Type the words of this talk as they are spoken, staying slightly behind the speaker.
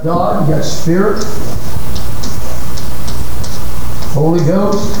God, you got Spirit, Holy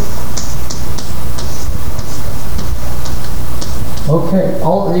Ghost. Okay,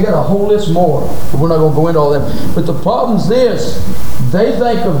 you got a whole list more. We're not going to go into all that. But the problem's this. They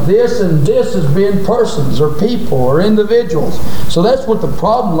think of this and this as being persons or people or individuals. So that's what the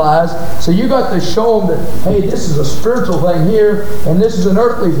problem lies. So you got to show them that, hey, this is a spiritual thing here and this is an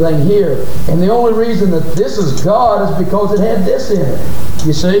earthly thing here. And the only reason that this is God is because it had this in it.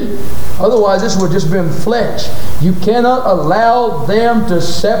 You see? Otherwise, this would just been flesh. You cannot allow them to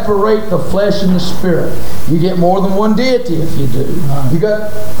separate the flesh and the spirit. You get more than one deity if you do. You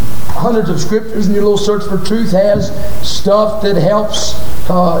got hundreds of scriptures, and your little search for truth has stuff that helps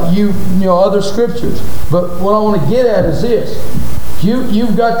you know, other scriptures. But what I want to get at is this.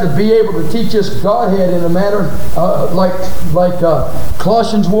 You've got to be able to teach us Godhead in a manner like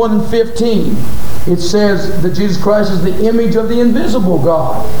Colossians 1 and 15. It says that Jesus Christ is the image of the invisible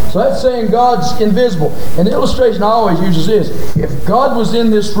God. So that's saying God's invisible. And the illustration I always use is this. If God was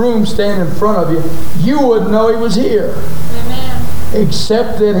in this room standing in front of you, you wouldn't know He was here. Amen.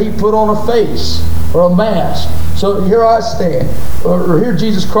 Except that He put on a face or a mask. So here I stand, or here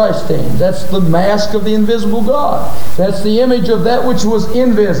Jesus Christ stands. That's the mask of the invisible God. That's the image of that which was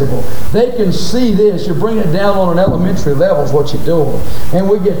invisible. They can see this. You're bringing it down on an elementary level is what you're doing. And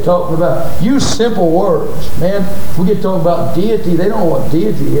we get talking about, use simple words. Man, we get talking about deity. They don't know what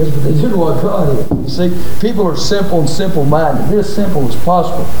deity is, but they do know what God is. You see, people are simple and simple-minded. Be as simple as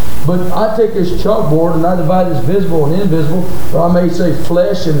possible. But I take this chalkboard and I divide this visible and invisible, or I may say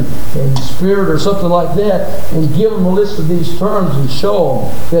flesh and spirit or something like that, and give them a list of these terms and show them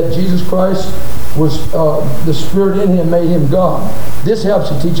that Jesus Christ was, the Spirit in Him made Him God. This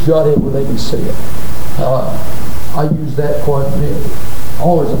helps you teach Godhead where they can see it. I use that quite a bit.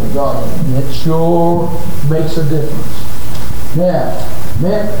 Always in the Godhead. And it sure makes a difference. Now,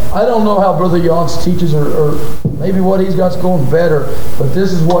 man, I don't know how Brother Young's teaches or maybe what he's got's going better, but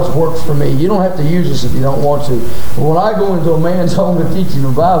this is what works for me. You don't have to use this if you don't want to. But when I go into a man's home to teach him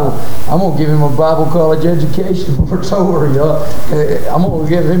the Bible, I'm going to give him a Bible college education for Torah. I'm going to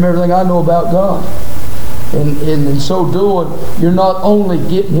give him everything I know about God. And in so doing, you're not only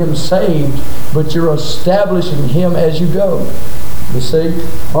getting him saved, but you're establishing him as you go. You see?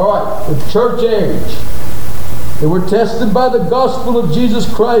 All right, the church age. They were tested by the gospel of Jesus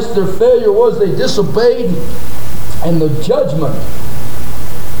Christ. Their failure was they disobeyed. And the judgment,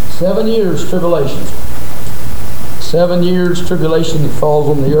 7 years tribulation. 7 years tribulation that falls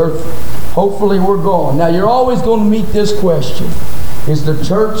on the earth. Hopefully we're gone. Now you're always going to meet this question. Is the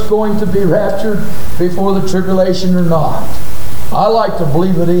church going to be raptured before the tribulation or not? I like to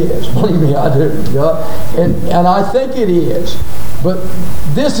believe it is. Believe me, I do. And I think it is. But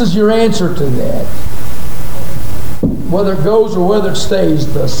this is your answer to that. Whether it goes or whether it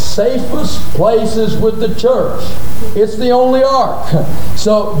stays, the safest place is with the church. It's the only ark.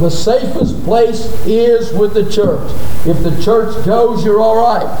 So the safest place is with the church. If the church goes, you're all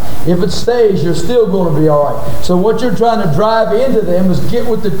right. If it stays, you're still going to be all right. So what you're trying to drive into them is get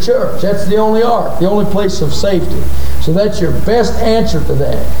with the church. That's the only ark, the only place of safety. So that's your best answer to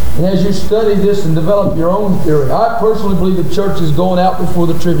that. And as you study this and develop your own theory, I personally believe the church is going out before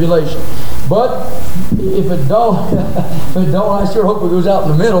the tribulation. But if it don't, I sure hope it goes out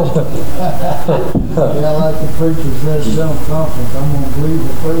in the middle. Yeah, like the preacher said at the conference, I'm going to believe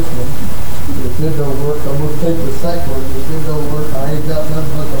the first one. If it don't work, I'm going to take the second one. If it don't work, I ain't got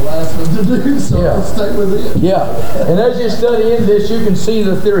nothing but the last one to do, so I'll stay with it. Yeah, and as you study in this, you can see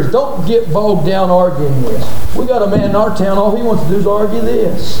the theories. Don't get bogged down arguing this. We got a man in our town, all he wants to do is argue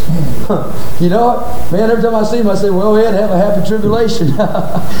this. You know what? Man, every time I see him, I say, well, Ed, have a happy tribulation.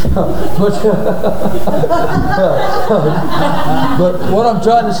 But what I'm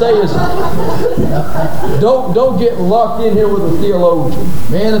trying to say is, don't get locked in here with a theologian.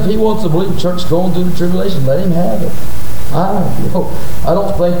 Man, if he wants to believe church going through the tribulation, let him have it. I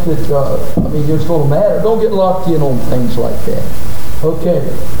don't think that, it's going to matter. Don't get locked in on things like that. Okay,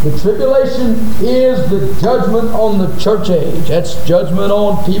 the tribulation is the judgment on the church age. That's judgment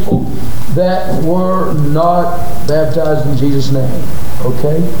on people that were not baptized in Jesus' name.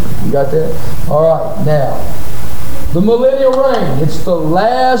 Okay, you got that? All right, now, the millennial reign. It's the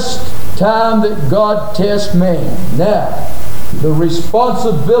last time that God tests man. Now, the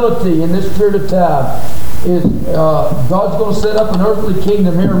responsibility in this period of time is God's going to set up an earthly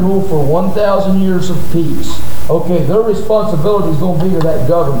kingdom here and rule for 1,000 years of peace. Okay, their responsibility is going to be to that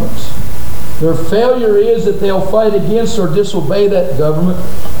government. Their failure is that they'll fight against or disobey that government,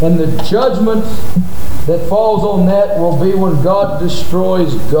 and the judgment that falls on that will be when God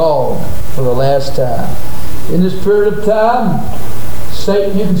destroys Gog for the last time. In this period of time,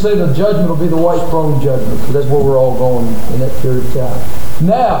 Satan, you can say the judgment will be the white throne judgment, because that's where we're all going in that period of time.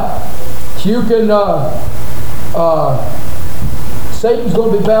 Now, you can, Satan's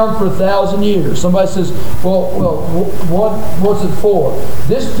going to be bound for 1,000 years. Somebody says, well, what's it for?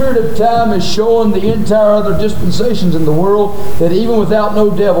 This period of time is showing the entire other dispensations in the world that even without no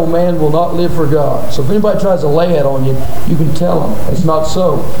devil, man will not live for God. So if anybody tries to lay it on you, you can tell them it's not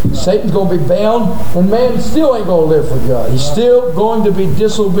so. Satan's going to be bound, and man still ain't going to live for God. He's still going to be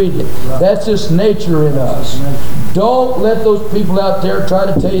disobedient. That's just nature in us. Don't let those people out there try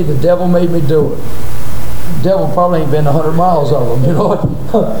to tell you the devil made me do it. The devil probably ain't been 100 miles of them, you know.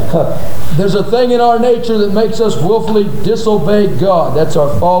 There's a thing in our nature that makes us willfully disobey God. That's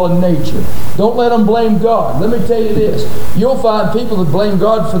our fallen nature. Don't let them blame God. Let me tell you this. You'll find people that blame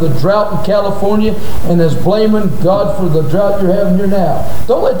God for the drought in California and is blaming God for the drought you're having here now.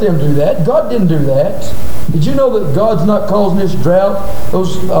 Don't let them do that. God didn't do that. Did you know that God's not causing this drought?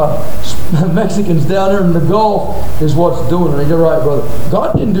 Those Mexicans down there in the Gulf is what's doing it. You're right, brother.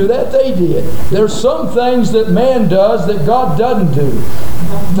 God didn't do that. They did. There's some things that man does that God doesn't do.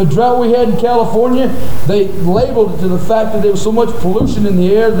 The drought we had in California, they labeled it to the fact that there was so much pollution in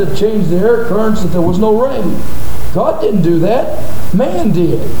the air that changed the air currents that there was no rain. God didn't do that. Man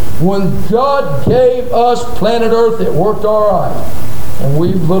did. When God gave us planet Earth, it worked all right. And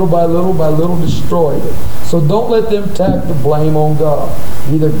we've little by little destroyed it. So don't let them tack the blame on God.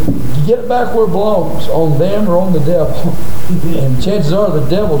 Either get it back where it belongs, on them or on the devil. And chances are the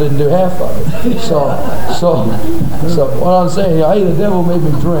devil didn't do half of it. So what I'm saying, hey, the devil made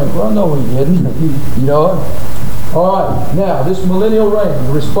me drink. Well, no, he didn't. You know. All right, now this millennial reign,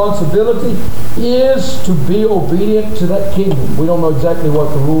 the responsibility is to be obedient to that kingdom. We don't know exactly what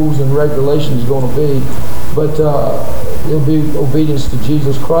the rules and regulations are going to be, but it'll be obedience to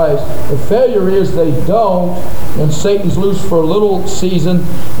Jesus Christ. The failure is they don't, and Satan's loose for a little season,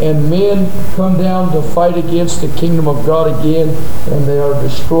 and men come down to fight against the kingdom of God again, and they are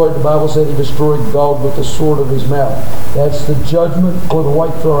destroyed. The Bible said he destroyed Gog with the sword of his mouth. That's the judgment for the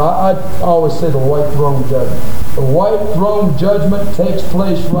white throne. I always say the white throne judgment. The white throne judgment takes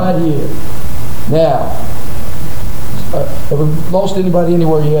place right here. Now, have we lost anybody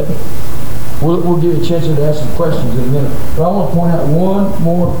anywhere yet? We'll give you a chance to ask some questions in a minute. But I want to point out one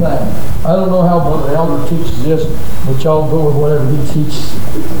more thing. I don't know how Brother Elder teaches this, but y'all go with whatever he teaches.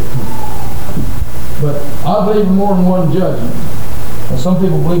 But I believe in more than one judgment. And some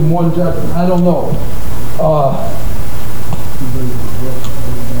people believe in one judgment. I don't know.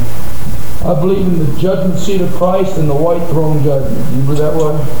 I believe in the judgment seat of Christ and the white throne judgment. You believe that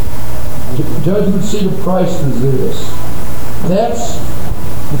one? The judgment seat of Christ is this. That's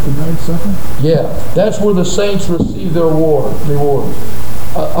with the marriage supper? Yeah, that's where the saints receive their reward.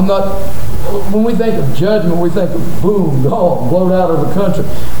 When we think of judgment, we think of boom, gone, blown out of the country.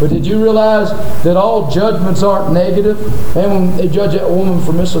 But did you realize that all judgments aren't negative? And when they judge that woman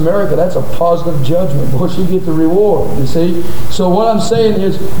for Miss America, that's a positive judgment. Boy, she get the reward, you see? So what I'm saying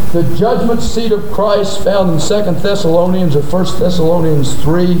is the judgment seat of Christ found in 2 Thessalonians or 1 Thessalonians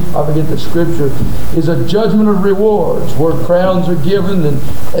 3, I forget the scripture, is a judgment of rewards where crowns are given, and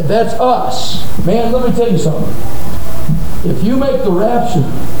that's us. Man, let me tell you something. If you make the rapture,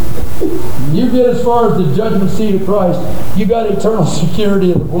 you get as far as the judgment seat of Christ, you got eternal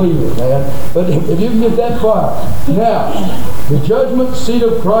security of the believer, man. But if you can get that far. Now, the judgment seat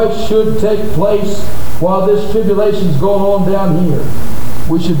of Christ should take place while this tribulation is going on down here.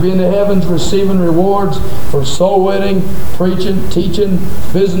 We should be in the heavens receiving rewards for soul winning, preaching, teaching,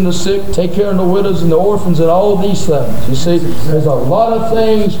 visiting the sick, take care of the widows and the orphans, and all of these things. You see, there's a lot of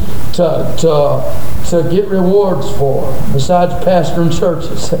things to get rewards for, besides pastoring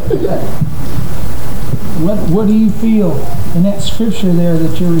churches. What do you feel in that scripture there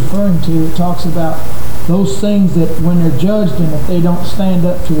that you're referring to? It talks about those things that when they're judged, and if they don't stand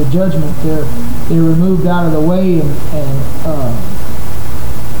up to the judgment, they're removed out of the way, and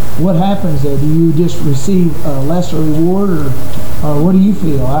what happens there? Do you just receive a lesser reward, or what do you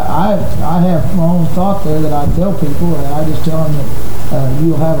feel? I have my own thought there that I tell people, and I just tell them that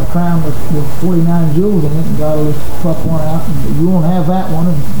you'll have a crown with 49 jewels in it, and God will just pluck one out, and you won't have that one,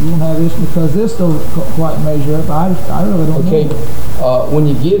 and you won't have this, because this doesn't quite measure up. I really don't know. When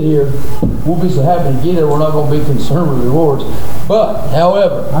you get here, we'll be so happy to get here, we're not going to be concerned with rewards. But,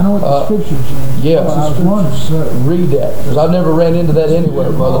 however, I know what the scriptures say. Yeah, read that, because I've never ran into that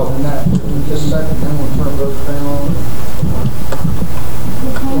anywhere, brother. Just a second, then we'll turn those fan on.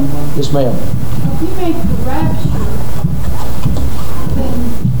 Yes, ma'am. If you make the rapture, then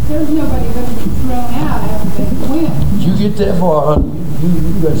there's nobody going to be thrown out after they win. You get that far, honey.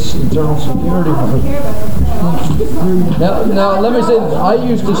 You got eternal security. I don't care about the crowd. Corinthians 3. Now let me say this. I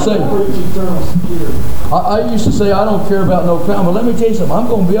used to say I don't care about no crown, but let me tell you something. I'm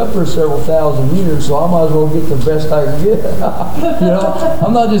going to be up there several thousand years, so I might as well get the best I can get. You know,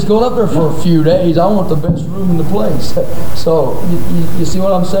 I'm not just going up there for a few days. I want the best room in the place. So you see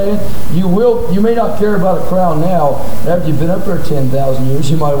what I'm saying? You may not care about a crown now. After you've been up there 10,000 years,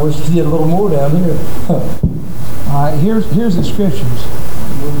 you might wish you did a little more down here. All right, here's the scriptures.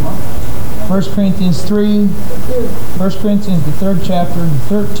 1 Corinthians 3, 1 Corinthians the 3rd chapter, and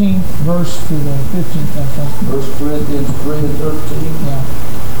 13th verse to the 15th, I think. 1 Corinthians 3 and 13. Yeah.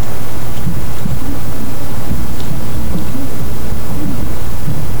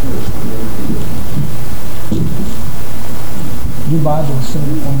 Your Bible is set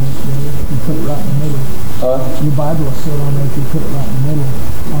up on this, brother. You put it right in the middle. Your Bible is set on there if you put it right in the middle.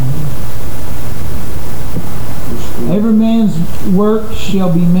 On here. Every man's work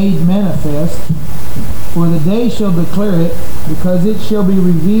shall be made manifest, for the day shall declare it, because it shall be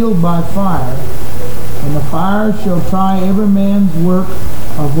revealed by fire, and the fire shall try every man's work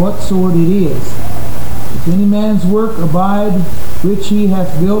of what sort it is. If any man's work abide which he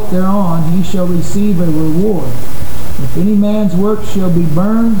hath built thereon, he shall receive a reward. If any man's work shall be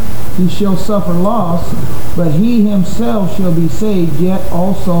burned, he shall suffer loss, but he himself shall be saved, yet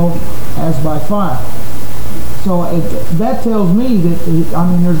also as by fire. So that tells me that, there's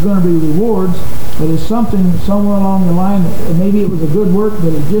going to be rewards, but it's something somewhere along the line that maybe it was a good work,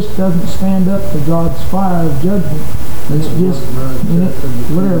 but it just doesn't stand up to God's fire of judgment. It's just,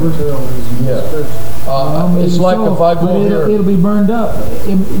 whatever. Yeah. It's like if I go here. It'll be burned up.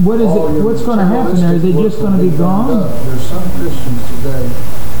 What's going to happen there? Is it just going to be gone? There's some Christians today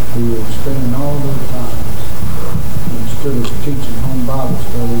who are spending all their time, instead of teaching home Bible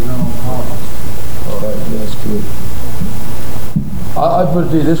study, they're on holidays. Oh, that's good. I put it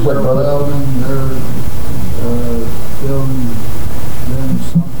to you this way, brother. They're building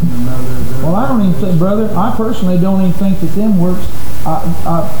something or another. Well, I don't even think, brother, I personally don't even think that them works.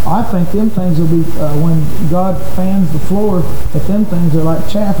 I think them things will be, when God fans the floor, that them things are like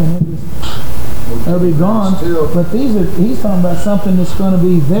chaff and they'll be gone. But he's talking about something that's going to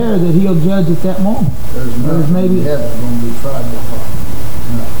be there that he'll judge at that moment. There's maybe heaven's going to be tried by fire.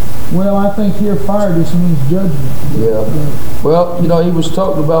 Well, I think here fire just means judgment. Yeah. Well, he was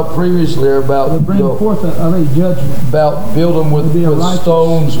talking about previously about bring forth a judgment. About building with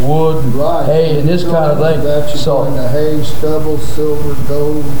stones, wood, hay, and this kind of thing. So the hay, stubble, silver,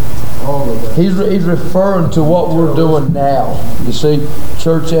 gold, all of that. He's referring to what we're doing now. You see,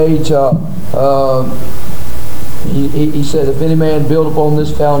 church age. He said, if any man build upon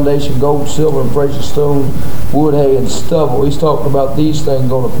this foundation gold, silver, and precious stones, wood, hay, and stubble. He's talking about these things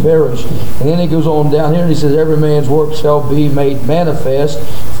going to perish. And then he goes on down here and he says, every man's work shall be made manifest,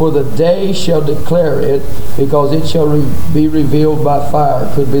 for the day shall declare it, because it shall be revealed by fire.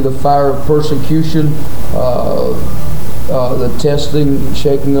 It could be the fire of persecution, the testing,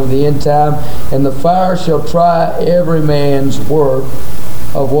 shaking of the end time. And the fire shall try every man's work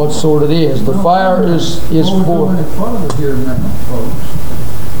of what sort it is. The fire is for... We're going farther here now,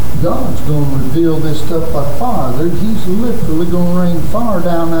 folks. God's going to reveal this stuff by fire. He's literally going to rain fire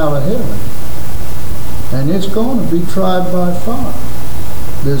down out of heaven. And it's going to be tried by fire.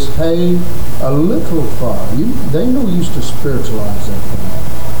 This hay, a literal fire. They no use to spiritualize that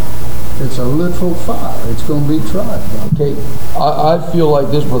thing. It's a literal fire. It's going to be tried. Okay, I feel like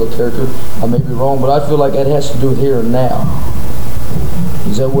this, Brother Character. I may be wrong, but I feel like that has to do with here and now.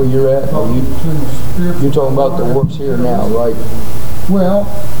 Is that where you're at? You're talking about the works here now, right? Well,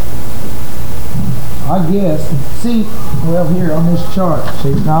 I guess. See, here on this chart.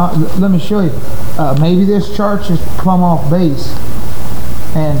 See, now let me show you. Maybe this chart is plumb off base.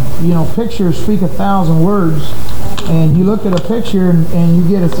 And, pictures speak 1,000 words. And you look at a picture and you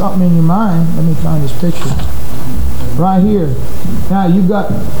get something in your mind. Let me find this picture. Right here. Now, you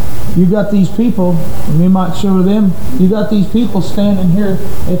got these people, and we might show them, you got these people standing here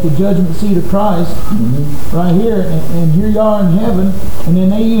at the judgment seat of Christ, right here, and here you are in heaven, and then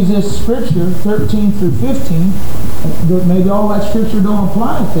they use this scripture, 13 through 15, maybe all that scripture don't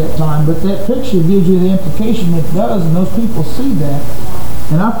apply at that time, but that picture gives you the implication it does, and those people see that.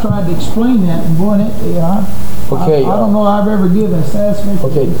 And I've tried to explain that, and boy, I don't know I've ever given a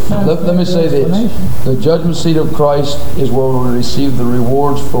satisfactory Okay, let me say this. The judgment seat of Christ is where we receive the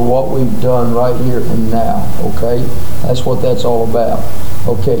rewards for what we've done right here and now. Okay? That's what that's all about.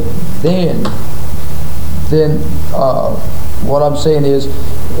 Okay, then what I'm saying is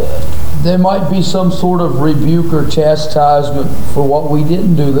there might be some sort of rebuke or chastisement for what we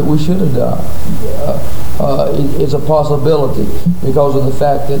didn't do that we should have done. It's a possibility because of the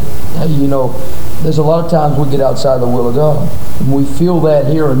fact that, there's a lot of times we get outside the will of God. And we feel that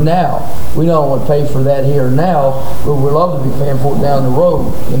here and now. We don't want to pay for that here and now, but we'd love to be paying for it down the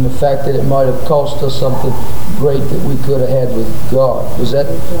road. In the fact that it might have cost us something great that we could have had with God. Does that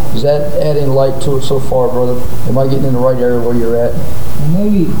add any light to it so far, brother? Am I getting in the right area where you're at? And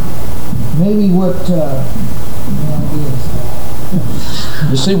maybe what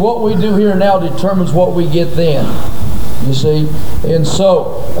You see, what we do here now determines what we get then. You see, and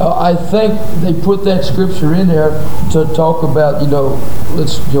so I think they put that scripture in there to talk about,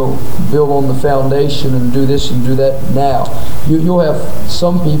 let's build on the foundation and do this and do that now. You'll have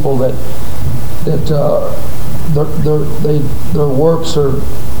some people that their works are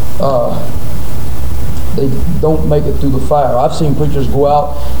they don't make it through the fire. I've seen preachers go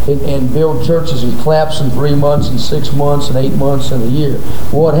out and build churches and collapse in 3 months and 6 months and 8 months and a year.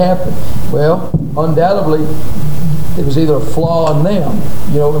 What happened? Well, undoubtedly, it was either a flaw in them,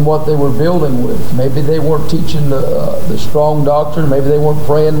 in what they were building with. Maybe they weren't teaching the strong doctrine. Maybe they weren't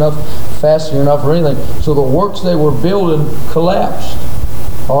praying enough, fasting enough, or anything. So the works they were building collapsed.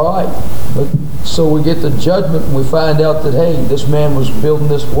 All right. But so we get the judgment and we find out that, hey, this man was building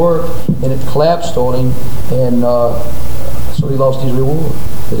this work and it collapsed on him, and so he lost his reward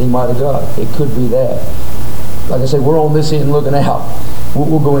that he might have got. It could be that. Like I say, we're on this end looking out.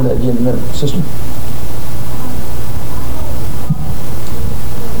 We'll go into that again in a minute. Sister?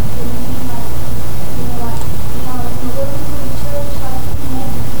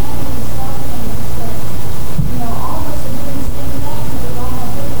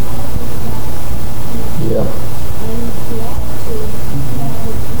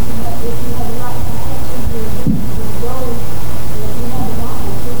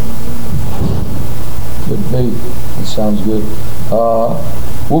 Sounds good.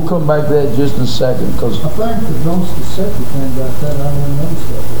 We'll come back to that just in a second, because I think the most deceptive thing about that, I never noticed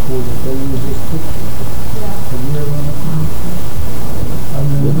that before, that they use this picture.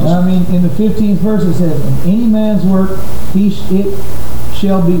 I mean, in the 15th verse it says, "If any man's work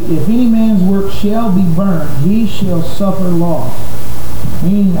if any man's work shall be burned, he shall suffer loss."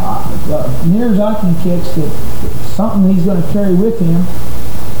 Meaning, near as I can catch, that something he's going to carry with him.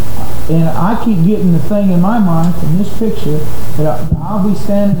 And I keep getting the thing in my mind from this picture that I'll be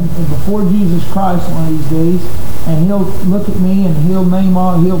standing before Jesus Christ one of these days, and he'll look at me and he'll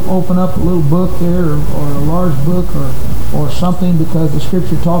open up a little book there, or a large book, or something, because the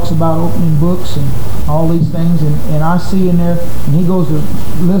scripture talks about opening books and all these things, and I see in there, and he goes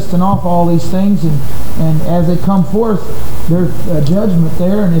listing off all these things, and as they come forth, there's a judgment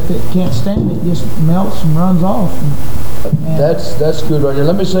there, and if it can't stand it, just melts and runs off. And that's good right there.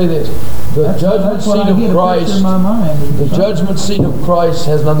 Let me say this: the judgment seat of Christ, the judgment seat of Christ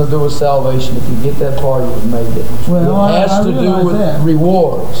has nothing to do with salvation. If you get that far, you've made it. Well, it has to do with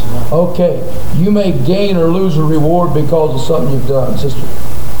rewards. Okay, you may gain or lose a reward because of something you've done, sister.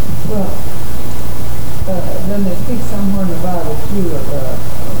 Well, then they speak somewhere in the Bible too of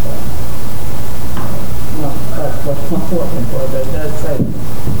that's what I'm looking for, but it does say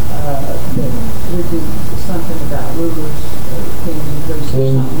that we do something about rulers, kings and priests.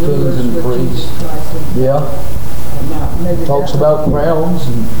 Kings and priests. Yeah. Talks about crowns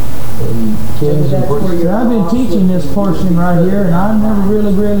and kings and priests. I've been teaching this portion right here, and I've never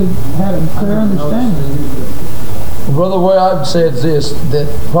really had a clear understanding. Brother, the way I've said this, that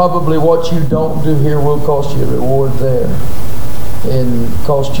probably what you don't do here will cost you a reward there, and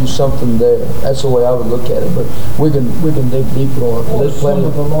cost you something there. That's the way I would look at it. But we can dig deeper on it. Well, There's plenty some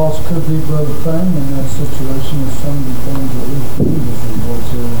of the loss could be, Brother Fang, in that situation, is some of the things that we believe rewards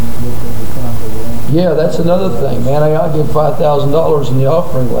here when we look at the time that we're in. Yeah, that's another thing, man. I gave $5,000 in the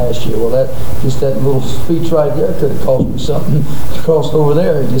offering last year. Well, that little speech right there could have cost me something. Cost over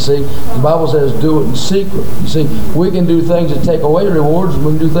there. You see, the Bible says do it in secret. You see, we can do things that take away rewards, and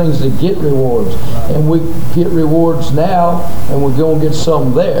we can do things that get rewards, and we get rewards now, and we're going to get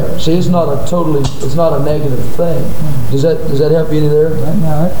some there. See, it's not a negative thing. Does that help you any there? Right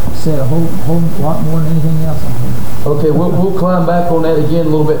now, that said a whole lot more than anything else I heard. Okay, we'll climb back on that again a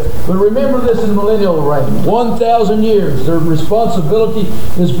little bit. But remember this in the millennial reign. 1,000 years. Their responsibility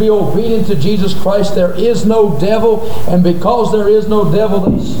is to be obedient to Jesus Christ. There is no devil, and because there is no devil,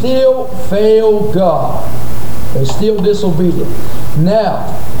 they still fail God. They're still disobedient.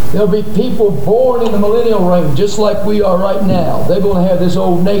 Now, there'll be people born in the millennial reign just like we are right now. They're going to have this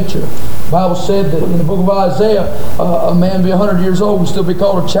old nature. The Bible said that in the book of Isaiah, a man be 100 years old and still be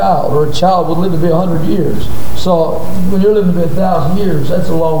called a child, or a child would live to be 100 years. So when you're living to be 1,000 years, that's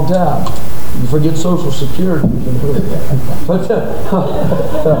a long time. You forget Social Security. but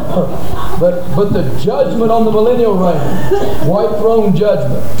the judgment on the millennial reign, white throne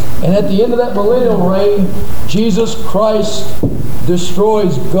judgment. And at the end of that millennial reign, Jesus Christ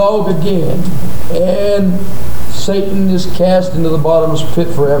destroys Gog again. And Satan is cast into the bottomless pit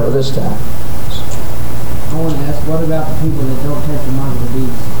forever this time. I want to ask, what about the people that don't take the mark of the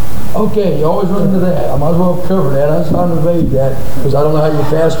beast? Okay, you always run into that. I might as well cover that. I was trying to evade that because I don't know how your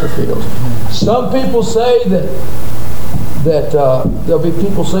pastor feels. Some people say that there'll be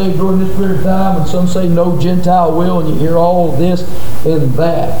people saved during this period of time, and some say no Gentile will, and you hear all this and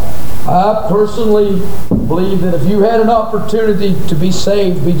that. I personally believe that if you had an opportunity to be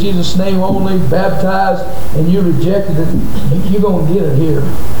saved, be Jesus' name only, baptized, and you rejected it, you're going to get it here.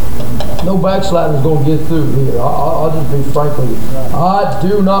 No backslider is going to get through here. I'll just be frank with you. I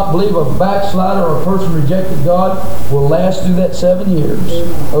do not believe a backslider or a person rejected God will last through that 7 years.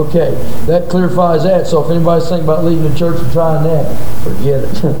 Okay, that clarifies that. So if anybody's thinking about leaving the church and trying that, forget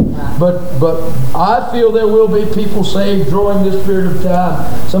it. But I feel there will be people saved during this period of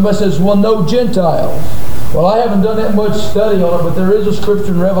time. Somebody says, well, no Gentiles. Well, I haven't done that much study on it, but there is a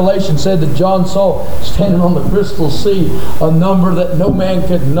scripture in Revelation said that John saw standing on the crystal sea a number that no man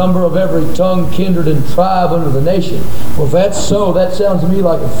could number of every tongue, kindred, and tribe under the nation. Well, if that's so, that sounds to me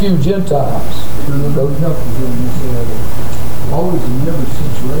like a few Gentiles. Always in every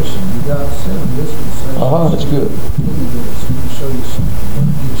situation, you got 7 dispensations. That's good. Let me show you something that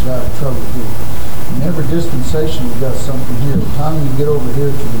gets you out of trouble here. In every dispensation, you got something here. By the time you get over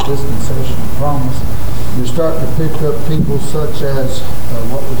here to the dispensation of promise, you're starting to pick up people such as,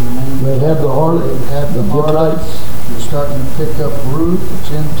 what was her name? They have the harlot, the Gibeonites. You're starting to pick up Ruth, the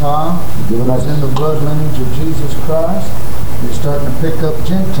Gentile, who's in the blood lineage of Jesus Christ. You're starting to pick up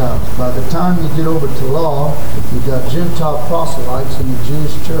Gentiles. By the time you get over to law, you've got Gentile proselytes in the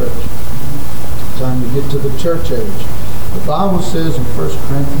Jewish church. By the time you get to the church age. The Bible says in 1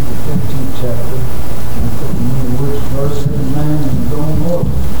 Corinthians, the 15th chapter, and I can't remember which verse, every man in his own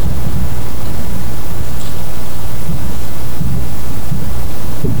order.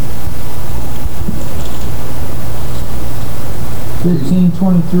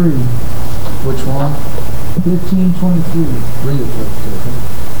 15:23. Which one? 15:23. Read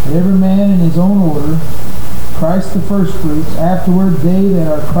it, Every man in his own order, Christ the firstfruits, afterward they that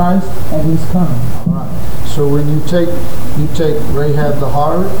are Christ at his coming. All right. So when you take Rahab the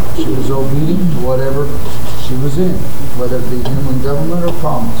harlot, she was obedient to whatever she was in, whether it be human government or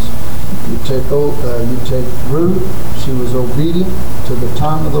promise. You take Ruth, she was obedient to the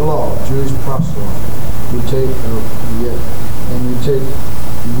time of the law, Jewish proselyte. You take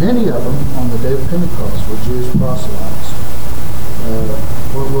many of them on the day of Pentecost were Jewish proselytes.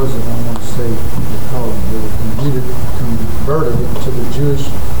 What was it? I want to say they called them. They were converted into the Jewish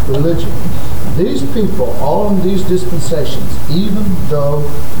religion. These people, all in these dispensations, even though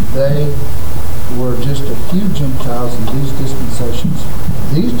they were just a few Gentiles in these dispensations,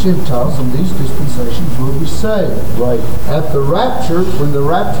 these Gentiles in these dispensations will be saved. Right. At the rapture, when the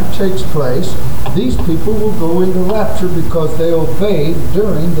rapture takes place, these people will go into rapture because they obeyed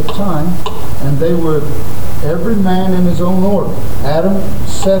during the time, and they were every man in his own order. Adam,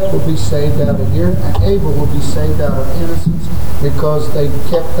 Seth will be saved out of here, and Abel will be saved out of innocence because they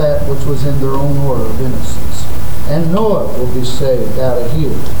kept that which was in their own order of innocence. And Noah will be saved out of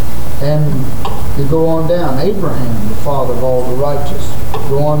here. And you go on down, Abraham, the father of all the righteous.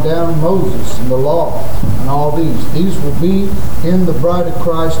 Go on down, Moses and the law and all these. These will be in the bride of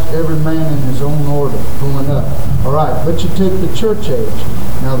Christ, every man in his own order, going up. All right, but you take the church age.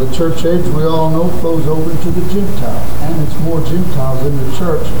 Now the church age, we all know, flows over into the Gentiles. And it's more Gentiles in the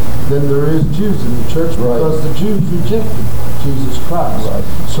church than there is Jews in the church because the Jews rejected Jesus Christ. Right.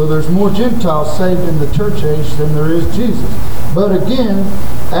 So there's more Gentiles saved in the church age than there is Jesus. But again,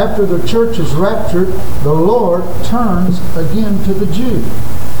 after the church is raptured, the Lord turns again to the Jew.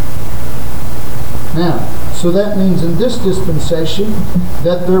 Now, so that means in this dispensation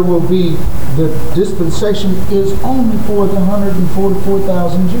that there will be, the dispensation is only for the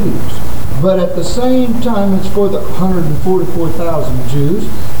 144,000 Jews. But at the same time it's for the 144,000 Jews,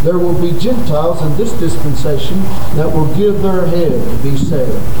 there will be Gentiles in this dispensation that will give their head to be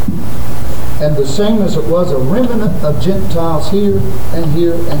saved. And the same as it was a remnant of Gentiles here and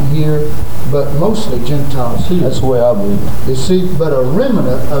here and here, but mostly Gentiles here. That's the way I believe it. You see, but a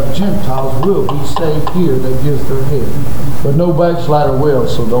remnant of Gentiles will be saved here that gives their head. But no backslider will,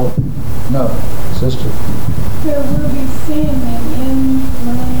 so don't. No. Sister. There will be sin in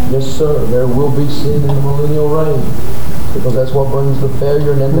millennial. Yes, sir. There will be sin in the millennial reign. Because that's what brings the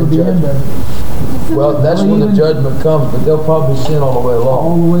failure and then the judgment. Well, that's when the judgment comes, but they'll probably sin all the way along.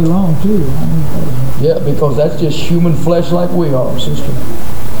 All the way along, too. Yeah, because that's just human flesh like we are, sister.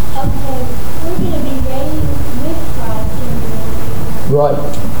 Okay, we're going to be reigning with Christ in the world. Right.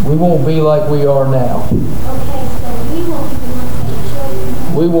 We won't be like we are now. Okay, so we won't be the ones that are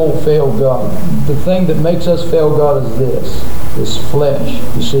children. We won't fail God. The thing that makes us fail God is this flesh.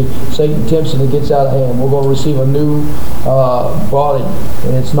 You see, Satan tempts and it gets out of hand. We're going to receive a new body,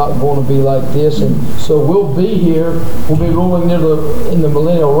 and it's not going to be like this. And so we'll be here. We'll be ruling in the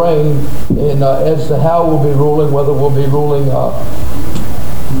millennial reign, and as to how we'll be ruling, whether we'll be ruling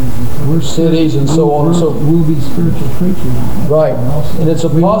cities and so on and so forth. We'll be spiritual creatures. Right. And it's a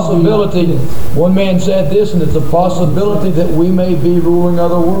possibility, one man said this, and it's a possibility that we may be ruling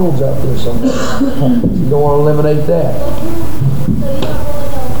other worlds out there someday. You don't want to eliminate that. So you don't really know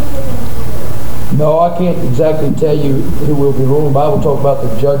who we're going to No, I can't exactly tell you who will be ruling. The Bible talks about the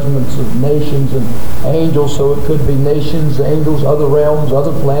judgments of nations and angels, so it could be nations, angels, other realms,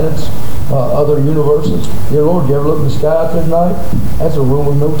 other planets, other universes. Dear Lord, you ever look in the sky out there tonight? That's a room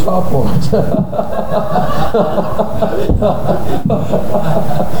with no top on it.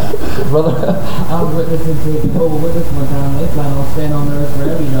 Brother, I was witnessing to a Jehovah's Witness one time. They plan on staying on the earth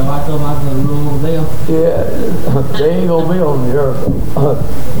forever. You know, I told them I was going to rule over them. yeah, they ain't going to be on the earth.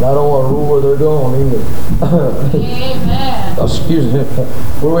 And I don't want to rule where they're going either. Amen. Excuse me.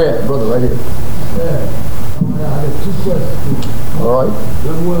 Where we at, brother? Right here. Yeah. I got two questions. All right.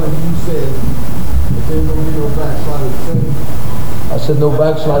 Number one, you said that there's going to be no backsliding sin. I said no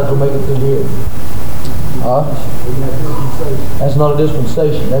backsliders will make it through here. Huh? In that dispensation. That's not a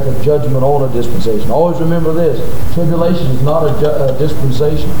dispensation. That's a judgment on a dispensation. Always remember this. Tribulation is not a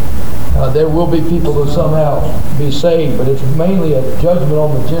dispensation. There will be people who somehow be saved, but it's mainly a judgment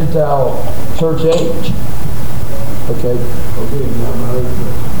on the Gentile church age. Okay? Okay, now my other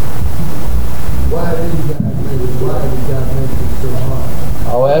question. Why did you guys make it so hard?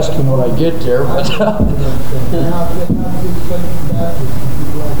 I'll ask him when I get there. But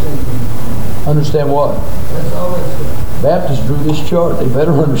understand what? That's all that stuff. Baptists drew this chart. They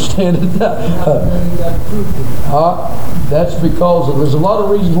better understand it. That's because there's a lot of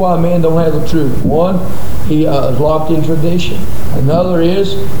reasons why a man don't have the truth. One, he is locked in tradition. Another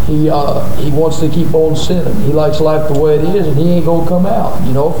is he wants to keep on sinning. He likes life the way it is, and he ain't gonna come out,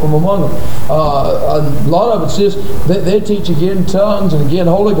 from among them. A lot of it's just they teach again tongues and again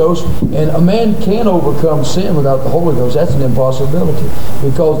Holy Ghost, and a man can't overcome sin without the Holy Ghost. That's an impossibility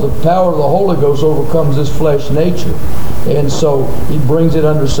because the power of the Holy Ghost overcomes this flesh nature. And so he brings it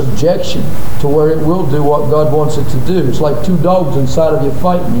under subjection to where it will do what God wants it to do. It's like two dogs inside of you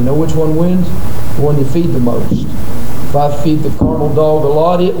fighting. You know which one wins? The one you feed the most. If I feed the carnal dog a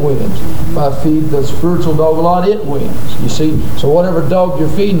lot, it wins. If I feed the spiritual dog a lot, it wins. You see? So whatever dog you're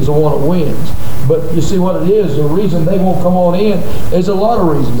feeding is the one that wins. But you see what it is, the reason they won't come on in, there's a lot of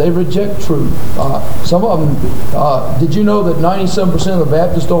reasons. They reject truth. Some of them, did you know that 97% of the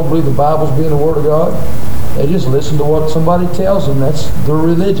Baptists don't believe the Bible's being the Word of God? They just listen to what somebody tells them. That's their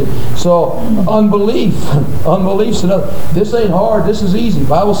religion. So unbelief's another. This ain't hard. This is easy. The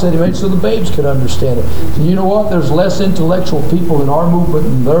Bible said He made so the babes could understand it. So you know what? There's less intellectual people in our movement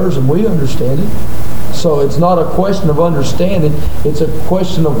than theirs, and we understand it. So it's not a question of understanding. It's a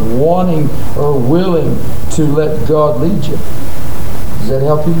question of wanting or willing to let God lead you. Does that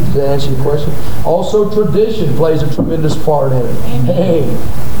help you? Does that answer your question? Also, tradition plays a tremendous part in it. Hey,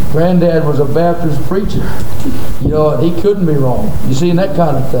 Granddad was a Baptist preacher. And he couldn't be wrong. You see, and that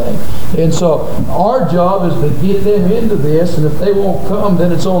kind of thing. And so our job is to get them into this, and if they won't come,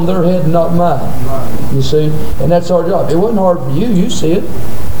 then it's on their head and not mine. You see? And that's our job. It wasn't hard for you. You see it.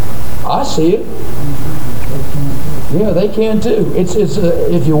 I see it. Yeah, they can too. It's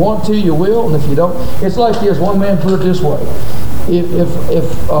if you want to, you will, and if you don't, it's like this. One man put it this way: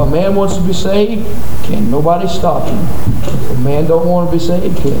 if a man wants to be saved, can nobody stop him? If a man don't want to be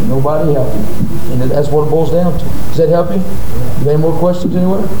saved, can nobody help him? And that's what it boils down to. Does that help you? You got any more questions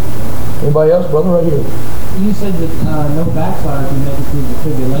anywhere? Anybody else, brother? Right here. You said that no backsliders can make it through the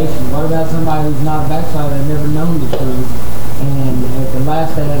tribulation. What about somebody who's not a backslider and never known the truth, and at the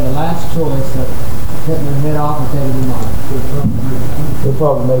last they have the last choice of cutting their head off and taking them off? They'll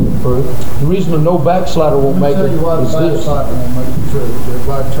probably make it through. The reason a no backslider won't make it is this. Backslider won't make it through.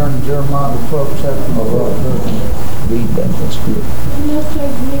 Everybody turn to Jeremiah the 12th chapter. Read that. That's good. In this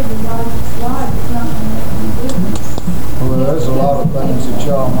case here, the largest slide is not going to make any difference. Well, there's a lot of things that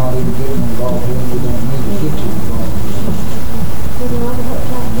y'all not even getting involved in. We don't need to get you involved in.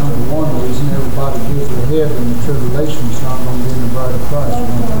 Number one reason everybody gets ahead in the tribulation is not going to be in the bride of Christ.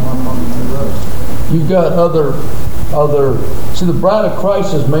 It's going to come up on the road. You've got other other. See, the bride of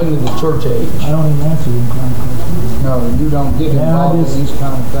Christ is mainly the church age. I don't even answer them kind of questions. No, you don't get Yeah, I involved in just- these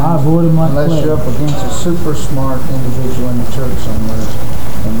kind of things. I avoid them like unless plague. you're up against a super smart individual in the church somewhere.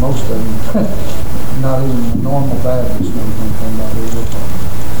 And most of them, not even a normal Baptist knows anything about it.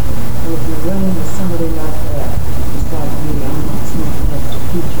 If you run into somebody like that, it's like me, I'm not smart enough to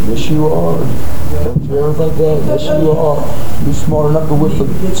teach you. Yes, you are. Don't you ever think that? Yes, you are. You're smart enough to whip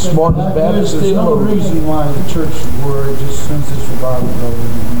the smartest Baptist There's still no over. reason why the church should worry just since this revival goes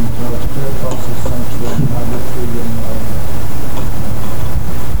into the Pentecostal sanctuary. And I get through them.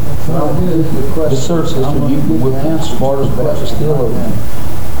 The church system, you can whip the smartest Baptist still over.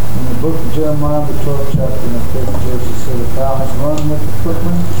 In the book of Jeremiah, the 12th chapter and the 5th verse, it says, "If thou hast run with the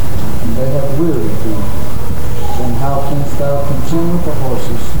footmen, and they have wearied thee, then how canst thou contend with the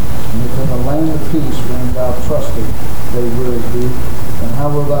horses? And if in the land of peace, wherein thou trusted, they wearied thee, then how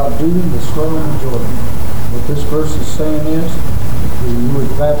wilt thou do the swelling of Jordan?" What this verse is saying is, you were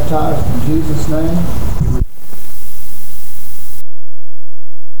baptized in Jesus' name.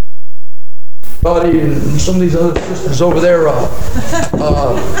 Buddy and some of these other sisters over there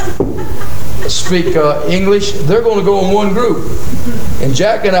speak English. They're going to go in one group, and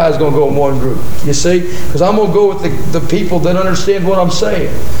Jack and I is going to go in one group. You see, because I'm going to go with the people that understand what I'm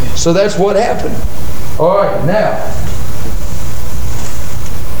saying. So that's what happened. All right, now.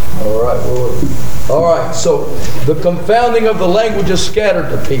 All right, Lord. All right. So the confounding of the languages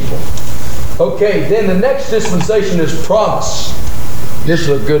scattered the people. Okay, then the next dispensation is promise. This is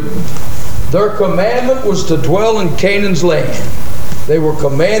a good one. Their commandment was to dwell in Canaan's land. They were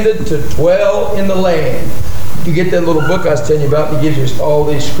commanded to dwell in the land. You get that little book I was telling you about, and it gives you all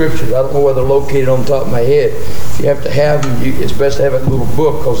these scriptures. I don't know where they're located on the top of my head. If you have to have them, it's best to have that little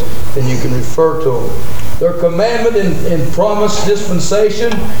book, because then you can refer to them. Their commandment in promised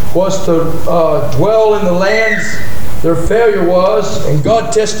dispensation was to dwell in the lands. Their failure was, and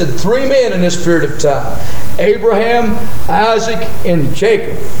God tested 3 men in this period of time: Abraham, Isaac, and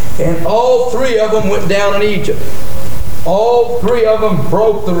Jacob. And all 3 of them went down in Egypt. All 3 of them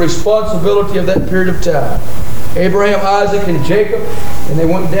broke the responsibility of that period of time. Abraham, Isaac, and Jacob, and they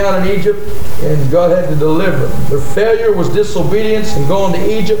went down in Egypt, and God had to deliver them. Their failure was disobedience and going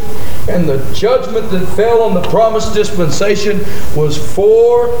to Egypt, and the judgment that fell on the promised dispensation was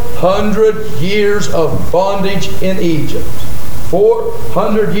 400 years of bondage in Egypt.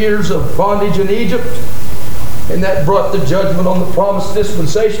 400 years of bondage in Egypt. And that brought the judgment on the promised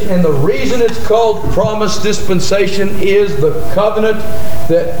dispensation. And the reason it's called promised dispensation is the covenant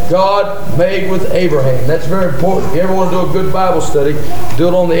that God made with Abraham. That's very important. If you ever want to do a good Bible study, do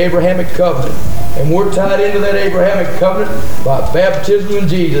it on the Abrahamic covenant. And we're tied into that Abrahamic covenant by baptism in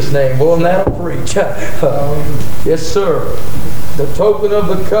Jesus' name. Boy, and that'll preach. Yes, sir. The token of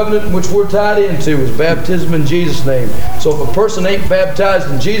the covenant in which we're tied into is baptism in Jesus' name. So if a person ain't baptized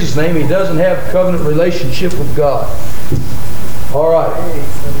in Jesus' name, he doesn't have a covenant relationship with God. All right.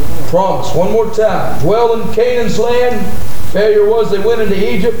 Promise. One more time. Dwell in Canaan's land. Failure was they went into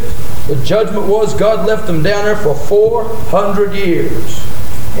Egypt. The judgment was God left them down there for 400 years.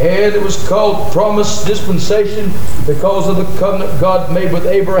 And it was called promised dispensation because of the covenant God made with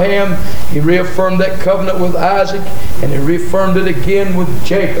Abraham. He reaffirmed that covenant with Isaac, and he reaffirmed it again with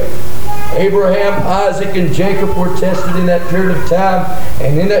Jacob. Abraham, Isaac, and Jacob were tested in that period of time,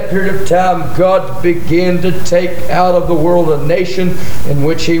 and in that period of time God began to take out of the world a nation in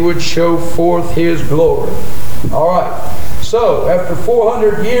which he would show forth his glory. All right. So, after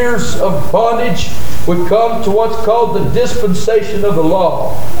 400 years of bondage, we come to what's called the dispensation of the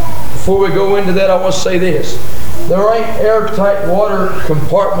law. Before we go into that, I want to say this. There ain't airtight water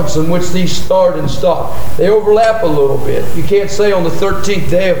compartments in which these start and stop. They overlap a little bit. You can't say on the 13th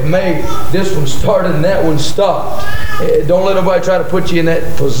day of May, this one started and that one stopped. Don't let nobody try to put you in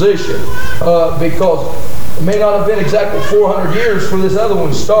that position, because it may not have been exactly 400 years before this other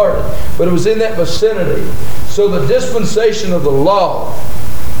one started, but it was in that vicinity. So the dispensation of the law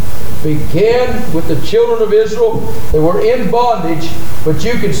began with the children of Israel. They were in bondage, but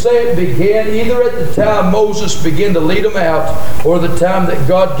you could say it began either at the time Moses began to lead them out, or the time that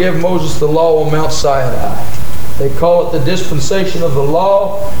God gave Moses the law on Mount Sinai. They call it the dispensation of the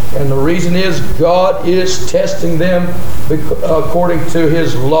law, and the reason is God is testing them according to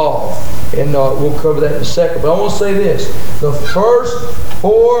His law. And we'll cover that in a second. But I want to say this. The first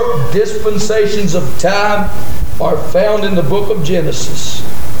 4 dispensations of time are found in the book of Genesis.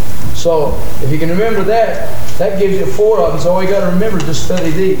 So if you can remember that, that gives you 4 of them. So all you got to remember is just study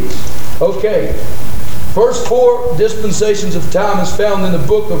these. Okay. First 4 dispensations of time is found in the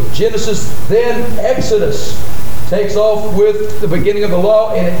book of Genesis, then Exodus. takes off with the beginning of the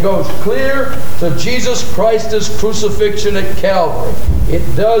law, and it goes clear to Jesus Christ's crucifixion at Calvary.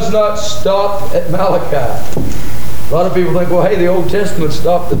 It does not stop at Malachi. A lot of people think, well, hey, the Old Testament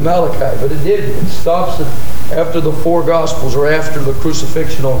stopped at Malachi, but it didn't. It stops after the 4 Gospels, or after the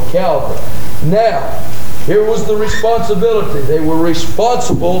crucifixion on Calvary. Now, here was the responsibility. They were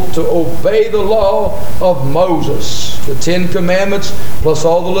responsible to obey the law of Moses, the 10 Commandments, plus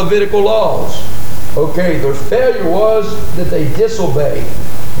all the Levitical laws. Okay, their failure was that they disobeyed.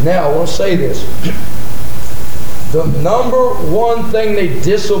 Now, I want to say this. The number one thing they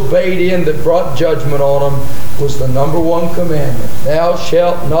disobeyed in that brought judgment on them was the number 1 commandment. Thou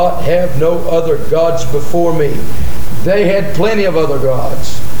shalt not have no other gods before me. They had plenty of other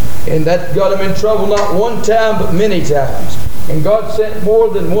gods. And that got them in trouble not one time, but many times. And God sent more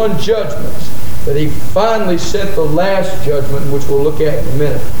than one judgment. But He finally sent the last judgment, which we'll look at in a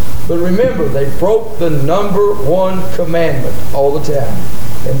minute. But remember, they broke the number 1 commandment all the time.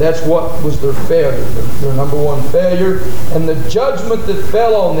 And that's what was their failure, their number 1 failure. And the judgment that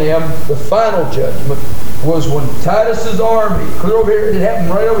fell on them, the final judgment, was when Titus's army, clear over here, it happened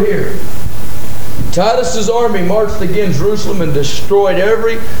right over here. Titus's army marched against Jerusalem and destroyed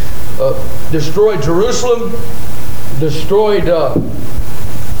Jerusalem, destroyed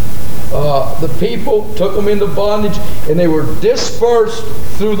the people, took them into bondage, and they were dispersed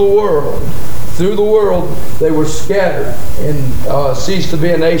through the world. Through the world, they were scattered and ceased to be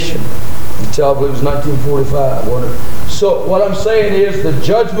a nation until I believe it was 1945. Wasn't it? So what I'm saying is the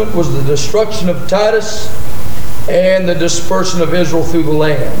judgment was the destruction of Titus and the dispersion of Israel through the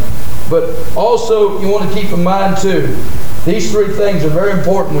land. But also, you want to keep in mind too, these 3 things are very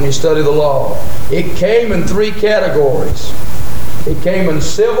important when you study the law. It came in 3 categories. It came in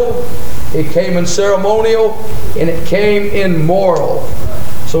civil, it came in ceremonial, and it came in moral.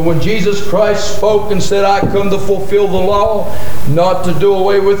 So when Jesus Christ spoke and said, I come to fulfill the law, not to do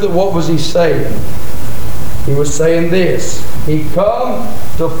away with it, what was He saying? He was saying this. He come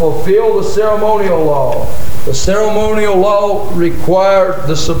to fulfill the ceremonial law. The ceremonial law required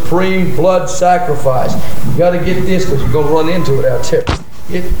the supreme blood sacrifice. You got to get this because you're going to run into it out there.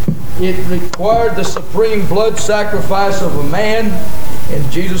 It required the supreme blood sacrifice of a man,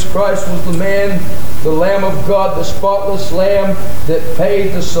 and Jesus Christ was the man, the Lamb of God, the spotless Lamb that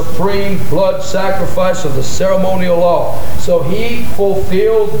paid the supreme blood sacrifice of the ceremonial law. So He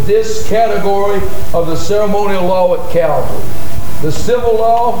fulfilled this category of the ceremonial law at Calvary. The civil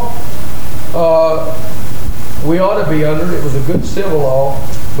law, we ought to be under it. It was a good civil law,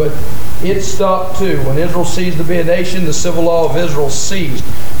 but it stopped too. When Israel ceased to be a nation, the civil law of Israel ceased.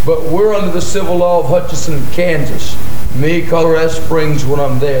 But we're under the civil law of Hutchinson, Kansas. Me, Colorado Springs, when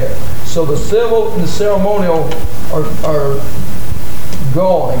I'm there. So the civil and the ceremonial are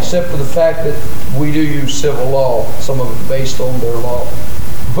gone, except for the fact that we do use civil law, some of it based on their law.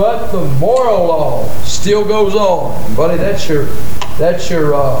 But the moral law still goes on. Buddy, that's your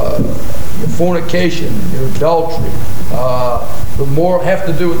fornication, your adultery. The moral have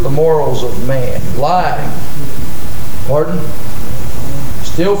to do with the morals of man. Lying. Pardon?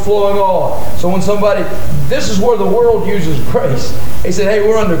 Still flowing on. So when somebody, this is where the world uses grace. They said, hey,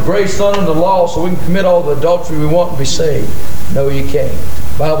 we're under grace, not under law, so we can commit all the adultery we want and be saved. No, you can't.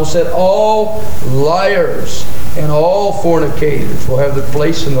 The Bible said all liars and all fornicators will have their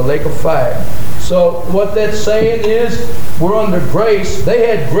place in the lake of fire. So what that's saying is we're under grace. They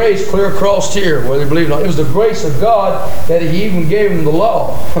had grace clear across here, whether you believe it or not. It was the grace of God that He even gave them the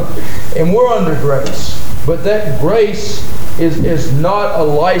law. And we're under grace. But that grace is not a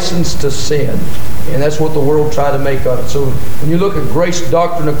license to sin. And that's what the world tried to make of it. So when you look at grace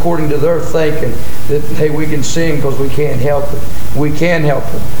doctrine according to their thinking, that, hey, we can sin because we can't help it. We can help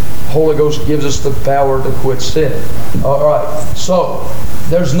it. The Holy Ghost gives us the power to quit sinning. All right. So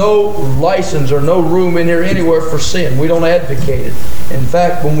there's no license or no room in here anywhere for sin. We don't advocate it. In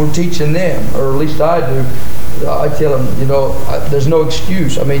fact, when we're teaching them, or at least I do, I tell them, there's no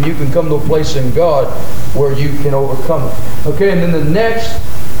excuse. I mean, you can come to a place in God where you can overcome it. Okay, and then the next,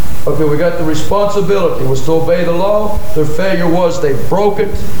 we got the responsibility was to obey the law. Their failure was they broke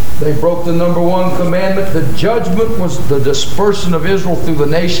it. They broke the number 1 commandment. The judgment was the dispersion of Israel through the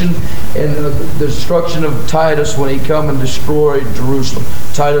nation and the destruction of Titus when he come and destroyed Jerusalem.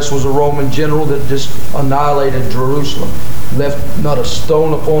 Titus was a Roman general that just annihilated Jerusalem. Left not a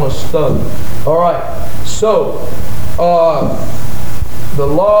stone upon a stone. All right. So, the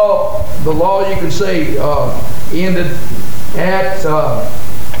law you can say ended at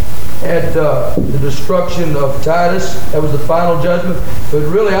the destruction of Titus. That was the final judgment. But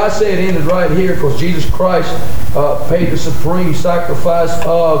really, I say it ended right here because Jesus Christ paid the supreme sacrifice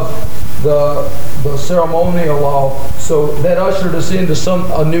of the ceremonial law. So that ushered us into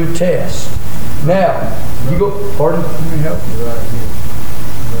a new test. Now, you go, pardon? Let me help you right here.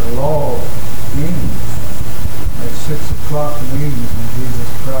 The law ends at 6 o'clock in the evening when Jesus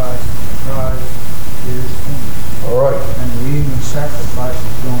Christ is finished. All right. And the evening sacrifice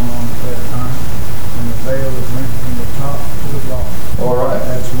is going on at that time. And the veil is rent from the top to the bottom. All right.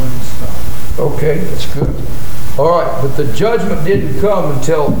 That's when it stops. Okay, that's good. All right, but the judgment didn't come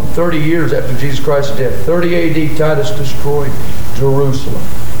until 30 years after Jesus Christ's death. 30 AD, Titus destroyed Jerusalem.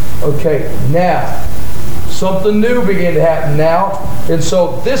 Okay, now, something new began to happen now. And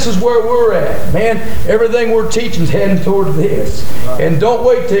so this is where we're at. Man, everything we're teaching is heading toward this. And don't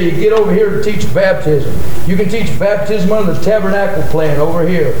wait till you get over here to teach baptism. You can teach baptism under the tabernacle plan over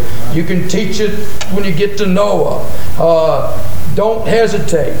here. You can teach it when you get to Noah. Don't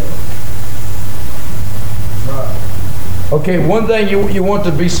hesitate. Okay, one thing you want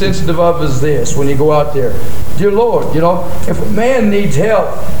to be sensitive of is this when you go out there. Dear Lord, if a man needs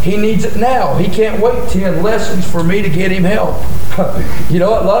help, he needs it now. He can't wait 10 lessons for me to get him help. A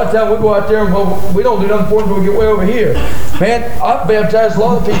lot of times we go out there and we don't do nothing for him until we get way over here. Man, I've baptized a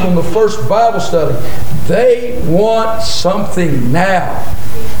lot of people in the first Bible study. They want something now.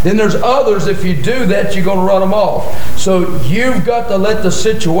 Then there's others, if you do that, you're going to run them off. So you've got to let the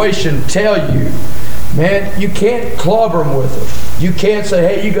situation tell you. Man, you can't clobber them with it. You can't say,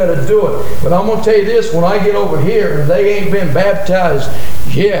 hey, you got to do it. But I'm going to tell you this, when I get over here and they ain't been baptized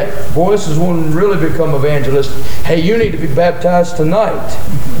yet, boy, this is when we really become evangelists. Hey, you need to be baptized tonight.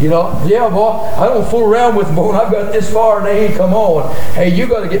 Yeah, boy, I don't fool around with them, boy. I've got this far and they ain't come on. Hey, you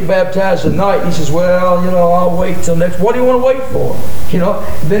got to get baptized tonight. He says, well, I'll wait till next. What do you want to wait for?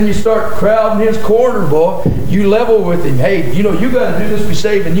 Then you start crowding his corner, boy. You level with him. Hey, you got to do this to be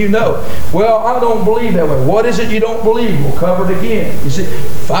saved, and Well, I don't believe that way. What is it you don't believe? We'll cover it again. You see,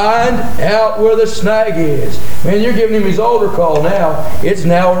 find out where the snag is. Man, you're giving him his altar call now. It's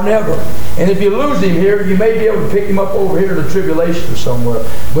now or never. And if you lose him here, you may be able to pick him up over here to tribulation or somewhere.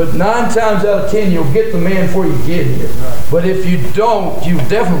 But 9 times out of 10, you'll get the man before you get here. But if you don't, you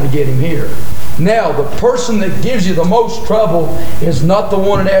definitely get him here. Now, the person that gives you the most trouble is not the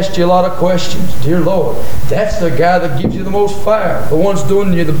one that asks you a lot of questions. Dear Lord, that's the guy that gives you the most fire. The one's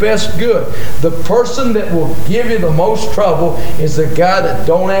doing you the best good. The person that will give you the most trouble is the guy that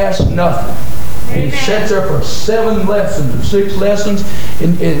don't ask nothing. And he sits there for 7 lessons or 6 lessons.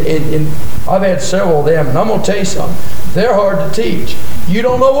 And I've had several of them, and I'm going to tell you something. They're hard to teach. You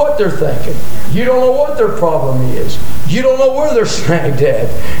don't know what they're thinking. You don't know what their problem is. You don't know where they're snagged at.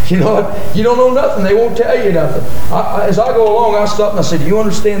 You don't know nothing. They won't tell you nothing. As I go along, I stop and I say, do you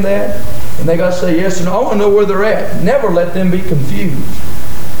understand that? And they got to say yes or no. I want to know where they're at. Never let them be confused.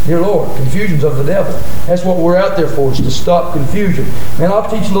 Dear Lord, confusion's of the devil. That's what we're out there for, is to stop confusion. Man, I'll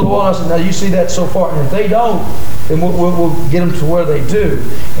teach a little while. I said, now you see that so far. And if they don't, then we'll get them to where they do.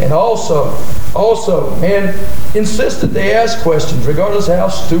 And also, man, insist that they ask questions, regardless of how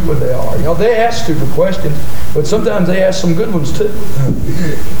stupid they are. They ask stupid questions, but sometimes they ask some good ones too.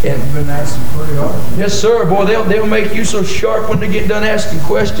 And I've been asking pretty hard. yes, sir. Boy, they'll make you so sharp when they get done asking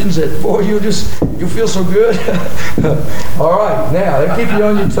questions that, boy, you'll feel so good. All right, now, they'll keep you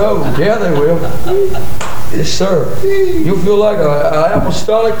on your toes. Yeah, they will. Yes, sir. You'll feel like an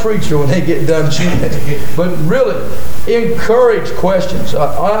apostolic preacher when they get done shooting. But really, encourage questions.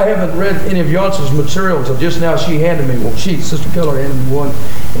 I haven't read any of Johnson's material until just now. She handed me one. Sister Keller handed me one.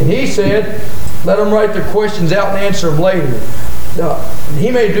 And he said, let them write their questions out and answer them later.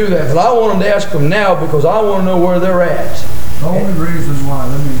 He may do that, but I want them to ask them now because I want to know where they're at. The only reason why,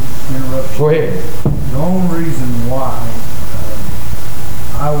 let me interrupt you. Go ahead. The only reason why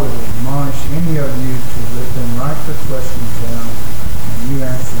I would admonish any of you to let them write their questions down and you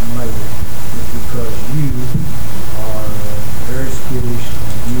answer them later is because you are very skittish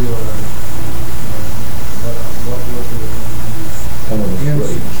and you are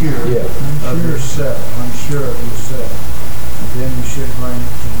insecure of yourself, unsure of yourself. Then you should bring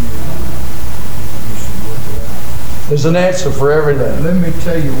it to me and you should work it out. There's an answer for everything. Let me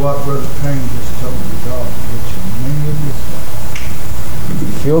tell you what Brother Payne just told me, God, which many of you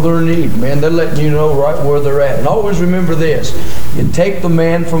Feel their need, man. They're letting you know right where they're at. And always remember this. You take the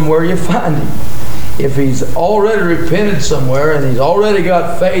man from where you find him. if he's already repented somewhere and he's already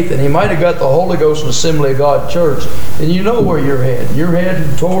got faith and he might have got the Holy Ghost in Assembly of God Church, then you know where you're heading. You're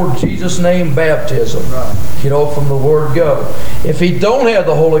heading toward Jesus' name baptism, from the word go. If he don't have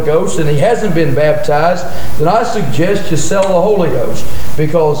the Holy Ghost and he hasn't been baptized, then I suggest you sell the Holy Ghost,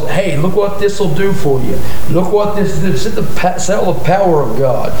 because, hey, look what this will do for you. Look what sell the power of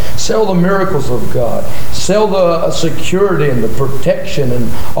God. Sell the miracles of God. Sell the security and the protection and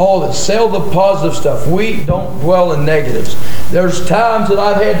all this. Sell the positive stuff. We don't dwell in negatives. There's times that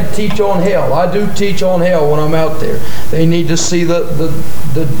I've had to teach on hell. I do teach on hell when I'm out there. They need to see the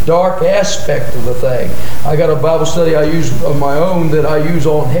dark aspect of the thing. I got a Bible study I use of my own that I use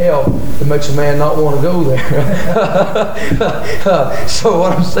on hell that makes a man not want to go there. So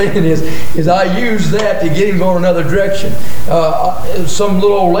what I'm saying is I use that to get him going another direction. Some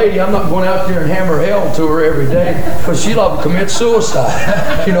little old lady, I'm not going out there and hammer hell to her every day, because she'll have to commit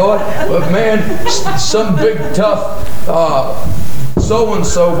suicide. You know what? But man, some big tough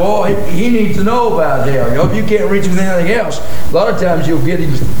so-and-so boy, he needs to know about hell. If you can't reach him with anything else, a lot of times you'll get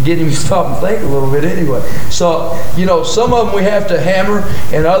him to stop and think a little bit anyway. So, some of them we have to hammer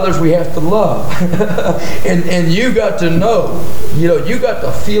and others we have to love. and you got to know, you got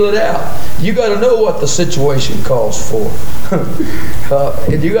to feel it out. You got to know what the situation calls for.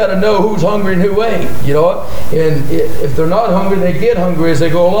 And you got to know who's hungry and who ain't, And if they're not hungry, they get hungry as they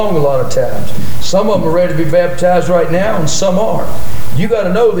go along a lot of times. Some of them are ready to be baptized right now and some aren't. You got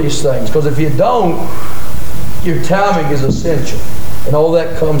to know these things, because if you don't, your timing is essential. And all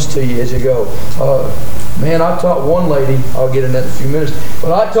that comes to you as you go. Man, I taught one lady, I'll get in that in a few minutes,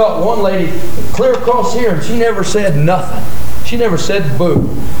 but I taught one lady clear across here, and she never said nothing. She never said boo.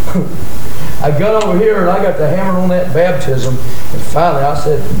 I got over here and I got the hammer on that baptism, and finally I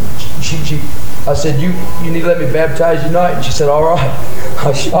said, I said, you need to let me baptize you tonight? And she said, all right. I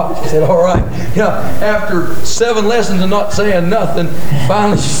was shocked. She said, all right. After 7 lessons and not saying nothing,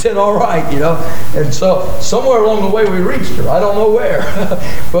 finally she said, all right, And so somewhere along the way we reached her. I don't know where.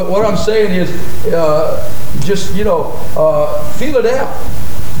 But what I'm saying is, just, feel it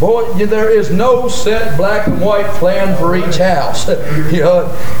out. Boy, there is no set black and white plan for each house.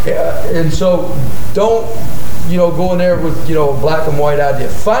 And so don't go in there with, a black and white idea.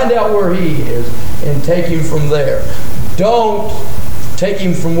 Find out where he is and take him from there. Don't take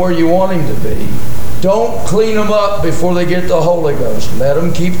him from where you want him to be. Don't clean them up before they get the Holy Ghost. Let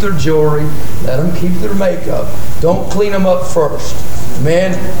them keep their jewelry. Let them keep their makeup. Don't clean them up first.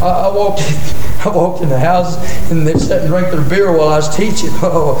 Man, I walked in the house and they sat and drank their beer while I was teaching.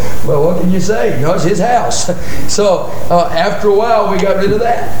 Oh, well, what can you say? It's his house. So after a while, we got rid of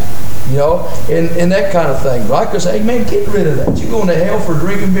that. And that kind of thing. But I could say, hey, man, get rid of that. You're going to hell for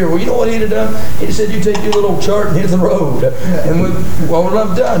drinking beer. Well, you know what he'd have done? He said, you take your little chart and hit the road. And what would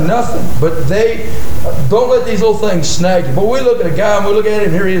I've done? Nothing. But they don't let these little things snag you. But we look at a guy and we look at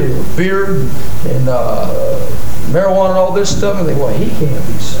him here, he has a beard and marijuana and all this stuff, and think, well, he can't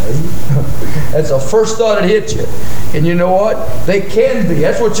be saved. That's the first thought that hits you. And you know what? They can be.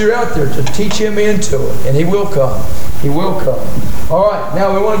 That's what you're out there, to teach him into it. And he will come. He will come. All right,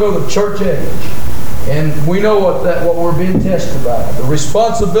 now we want to go to the church age. And we know what we're being tested by. The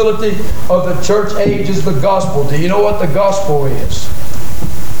responsibility of the church age is the gospel. Do you know what the gospel is?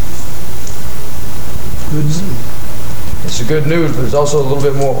 Good news. It's the good news, but there's also a little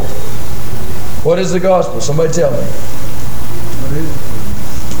bit more. What is the gospel? Somebody tell me.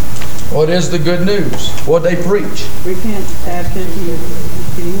 What is the good news? What they preach? Repent, baptism,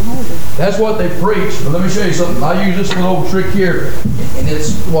 getting older. That's what they preach. But let me show you something. I use this little trick here, and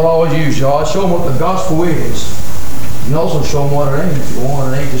it's what I always use, y'all. I show them what the gospel is. You can also show them what it ain't. If you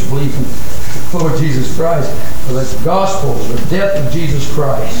want, it ain't just believe in Lord Jesus Christ. But it's the gospel, the death of Jesus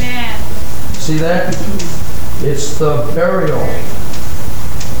Christ. Amen. See that? It's the burial.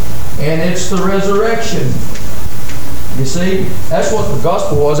 And it's the resurrection. You see? That's what the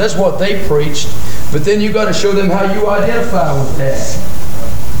gospel was. That's what they preached. But then you got to show them how you identify with that.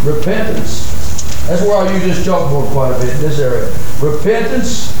 Repentance. That's where I use this chalkboard quite a bit in this area.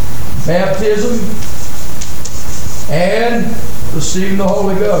 Repentance, baptism, and receiving the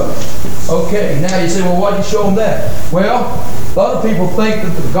Holy Ghost. Okay, now you say, well, why'd you show them that? Well, a lot of people think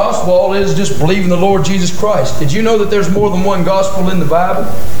that the gospel all is just believing the Lord Jesus Christ. Did you know that there's more than one gospel in the Bible?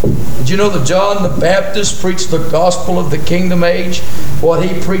 Did you know that John the Baptist preached the gospel of the kingdom age? What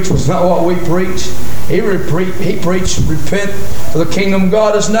he preached was not what we preached. He preached, repent, for the kingdom of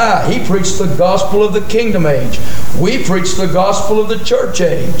God is nigh. He preached the gospel of the kingdom age. We preach the gospel of the church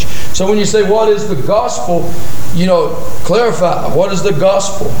age. So when you say, what is the gospel? Clarify. What is the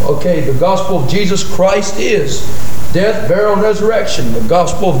gospel? Okay, the gospel of Jesus Christ is death, burial, and resurrection. The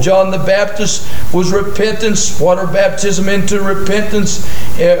gospel of John the Baptist was repentance, water baptism into repentance,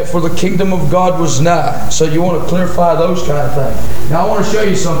 for the kingdom of God was nigh. So you want to clarify those kind of things. Now I want to show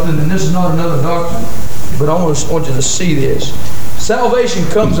you something, and this is not another doctrine, but I want you to see this. Salvation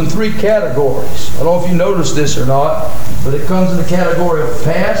comes in 3 categories. I don't know if you noticed this or not, but it comes in the category of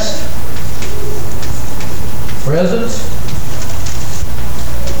past, present,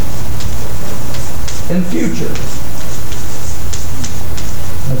 and future.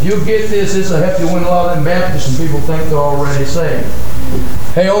 If you get this, this will help you win a lot of them Baptists, and people think they're already saved.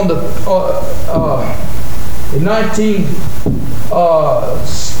 Hey, on the in 19,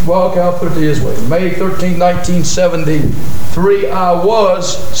 I'll put it this way. May 13, 1973, I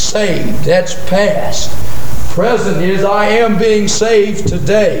was saved. That's past. Present is I am being saved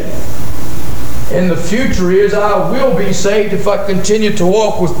today. And the future is I will be saved if I continue to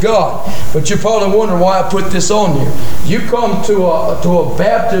walk with God. But you're probably wondering why I put this on you. You come to a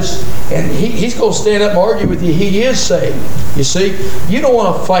Baptist and he's going to stand up and argue with you. He is saved. You see, you don't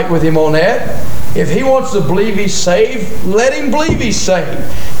want to fight with him on that. If he wants to believe he's saved, let him believe he's saved.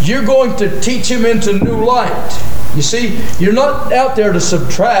 You're going to teach him into new light. You see, you're not out there to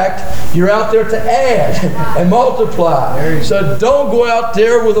subtract, you're out there to add and multiply. So don't go out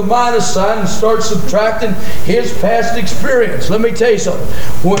there with a minus sign and start subtracting his past experience. Let me tell you something.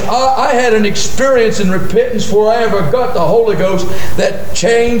 When I had an experience in repentance before I ever got the Holy Ghost that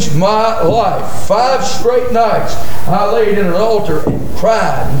changed my life. 5 straight nights I laid in an altar and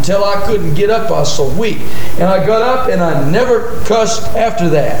cried until I couldn't get up. I was so weak. And I got up and I never cussed after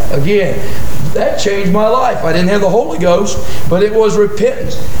that again. That changed my life. I didn't have the Holy Ghost, but it was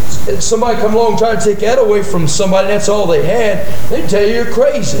repentance. Somebody come along and try to take that away from somebody, that's all they had, they tell you you're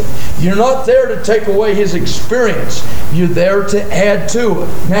crazy. You're not there to take away his experience. You're there to add to it.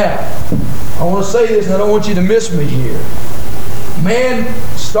 Now, I want to say this, and I don't want you to miss me here. Man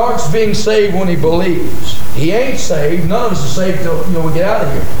starts being saved when he believes. He ain't saved. None of us are saved till we get out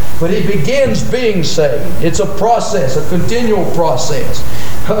of here. But he begins being saved. It's a process, a continual process.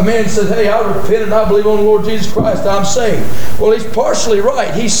 A man says, hey, I repent and I believe on the Lord Jesus Christ, I'm saved. Well, he's partially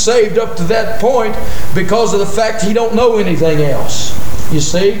right. He's saved up to that point because of the fact he don't know anything else. You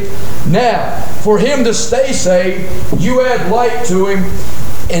see? Now, for him to stay saved, you add light to him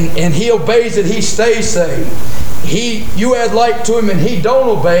and he obeys it, he stays saved. You add light to him and he don't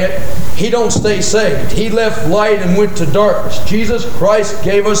obey it, he don't stay saved. He left light and went to darkness. Jesus Christ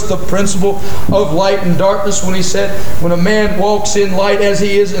gave us the principle of light and darkness when he said, when a man walks in light as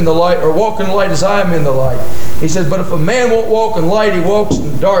he is in the light, or walk in the light as I am in the light. He says, but if a man won't walk in light, he walks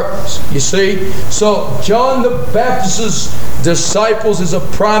in darkness. You see? So John the Baptist's disciples is a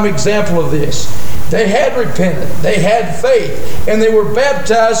prime example of this. They had repented, they had faith, and they were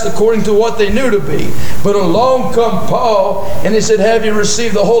baptized according to what they knew to be. But along come Paul, and he said, have you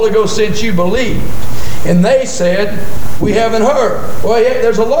received the Holy Ghost since you believed? And they said, we haven't heard. Well, yeah,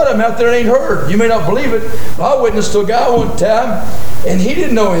 there's a lot of them out there that ain't heard. You may not believe it. I witnessed to a guy one time, and he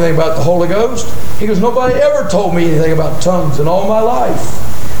didn't know anything about the Holy Ghost. He goes, nobody ever told me anything about tongues in all my life.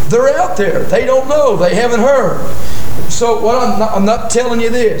 They're out there. They don't know. They haven't heard. So I'm not telling you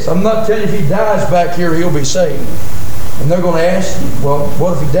this. I'm not telling you if he dies back here, he'll be saved. And they're going to ask you, well,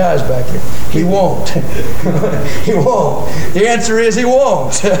 what if he dies back here? He won't. He won't. The answer is he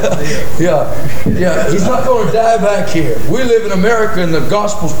won't. Yeah. He's not going to die back here. We live in America and the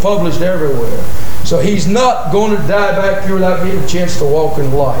gospel's published everywhere. So he's not going to die back here without getting a chance to walk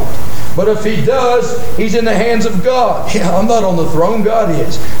in light. But if he does, he's in the hands of God. Yeah, I'm not on the throne. God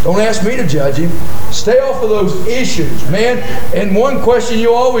is. Don't ask me to judge him. Stay off of those issues, man. And one question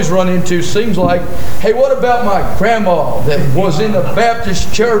you always run into seems like, hey, what about my grandma that was in the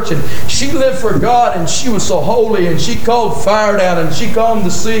Baptist church and she lived for God and she was so holy and she called fire down and she calmed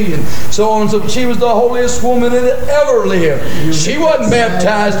the sea and so on and so forth. She was the holiest woman that ever lived. She wasn't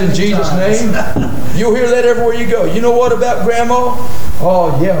baptized in Jesus' name. You'll hear that everywhere you go. You know what about grandma?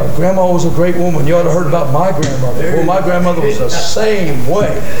 Oh, yeah, grandma was a great woman. You ought to have heard about my grandmother. Well, my grandmother was the same way.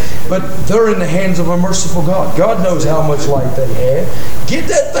 But they're in the hands of a merciful God. God knows how much light they had. Get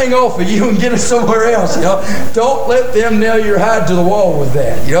that thing off of you and get it somewhere else. You know? Don't let them nail your hide to the wall with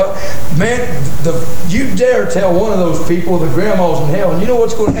that. You know? Man, you dare tell one of those people the grandma's in hell, and you know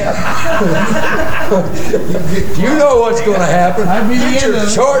what's going to happen. You know what's going to happen. Get your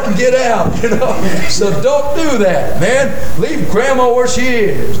chart and get out. You know? So don't do that, man. Leave grandma where she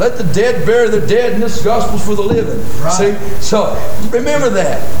is. Let the dead bury the dead, and this gospel's for the living. Right. See? So remember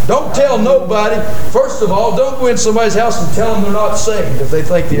that. Don't Don't tell nobody. First of all, don't go in somebody's house and tell them they're not saved if they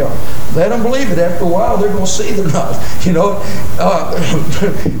think they are. Let them believe it. After a while, they're going to see they're not.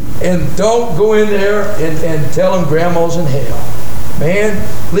 And don't go in there and tell them grandma's in hell.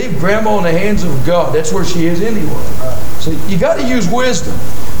 Man, leave grandma in the hands of God. That's where she is anyway. So you got to use wisdom.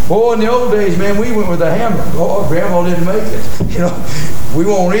 Boy, in the old days, man, we went with a hammer. Oh, grandma didn't make it. We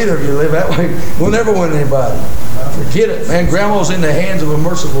won't either if you live that way. We'll never win anybody. Forget it, man. Grandma's in the hands of a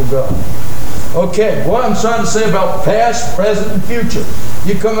merciful God. Okay, what I'm trying to say about past, present, and future.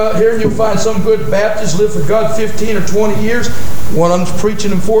 You come out here and you'll find some good Baptists live for God 15 or 20 years. One of them's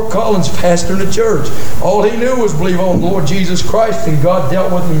preaching in Fort Collins, pastoring a church. All he knew was believe on the Lord Jesus Christ, and God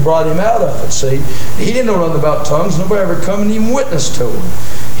dealt with him and brought him out of it, see. He didn't know nothing about tongues. Nobody ever come and even witnessed to him.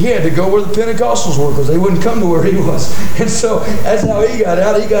 He had to go where the Pentecostals were because they wouldn't come to where he was. And so that's how he got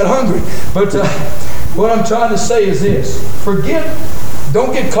out. He got hungry. But what I'm trying to say is this.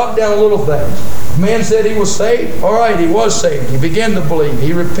 Don't get caught down on little things. The man said he was saved. All right, he was saved. He began to believe.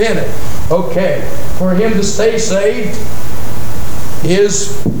 He repented. Okay. For him to stay saved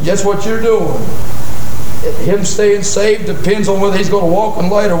that's what you're doing. Him staying saved depends on whether he's going to walk in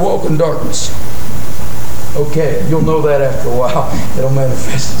light or walk in darkness. Okay, you'll know that after a while. It'll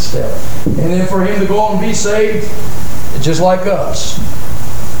manifest itself. And then for him to go on and be saved, just like us,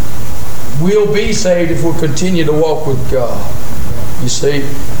 we'll be saved if we'll continue to walk with God. You see,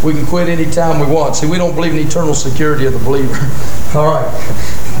 we can quit any time we want. See, we don't believe in eternal security of the believer. All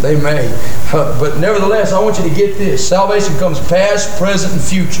right, they may. But nevertheless, I want you to get this. Salvation comes past, present, and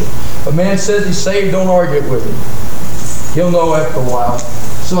future. If a man says he's saved, don't argue with him. He'll know after a while.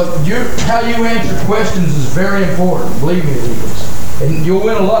 So how you answer questions is very important. Believe me, it is. And you'll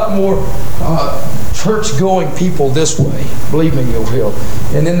win a lot more church-going people this way. Believe me, you will.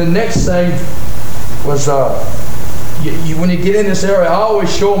 And then the next thing was... when you get in this area, I always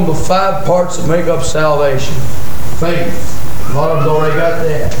show them the 5 parts that make up salvation. Faith. A lot of them already got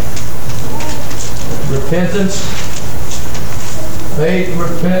that. Repentance. Faith,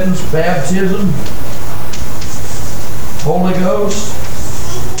 repentance, baptism, Holy Ghost,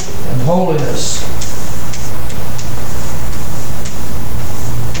 and holiness.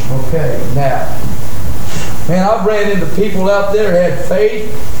 Okay, now. Man, I've ran into people out there who had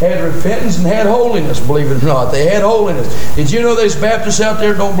faith, had repentance, and had holiness, believe it or not. They had holiness. Did you know there's Baptists out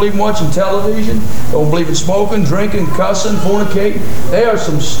there don't believe in watching television, don't believe in smoking, drinking, cussing, fornicating? There are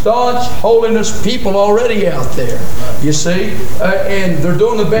some staunch holiness people already out there, you see, and they're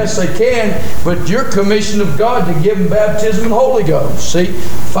doing the best they can, but you're commissioned of God to give them baptism and Holy Ghost, see?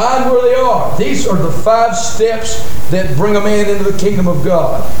 Find where they are. These are the 5 steps that bring a man into the kingdom of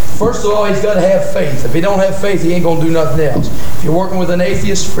God. First of all, he's got to have faith. If he don't have faith, he ain't going to do nothing else. If you're working with an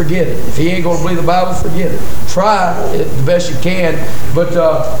atheist, forget it. If he ain't going to believe the Bible, forget it. Try it the best you can, but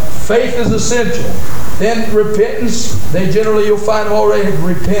faith is essential. Then repentance, you'll find them already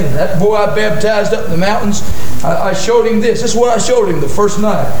repentant. That boy I baptized up in the mountains, I showed him this. This is what I showed him the first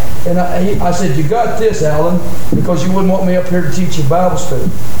night. And I said, you got this, Alan, because you wouldn't want me up here to teach you Bible study.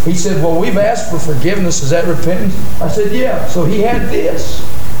 He said, well, we've asked for forgiveness. Is that repentance? I said, yeah. So he had this.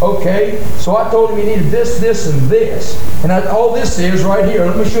 Okay, so I told him he needed this, this, and this. And all this is right here.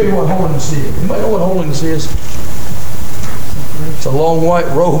 Let me show you what holiness is. Anybody know what holiness is? It's a long white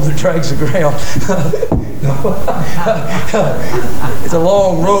robe that drags the ground. It's a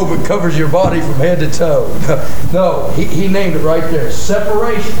long robe that covers your body from head to toe. No, he named it right there.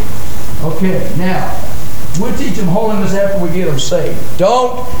 Separation. Okay, now, we'll teach them holiness after we get them saved.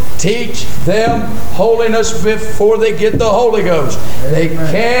 Don't teach them holiness before they get the Holy Ghost. Amen. They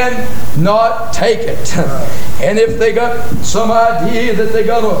cannot take it. And if they got some idea that they're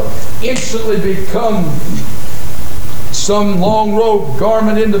going to instantly become some long robe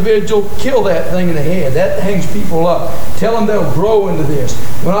garment individual, kill that thing in the head. That hangs people up. Tell them they'll grow into this.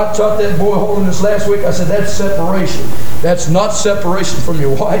 When I taught that boy holiness last week, I said that's separation. That's not separation from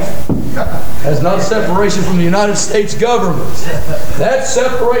your wife. That's not separation from the United States government. That's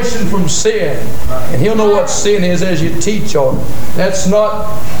separation from sin. And he'll know what sin is as you teach on it. That's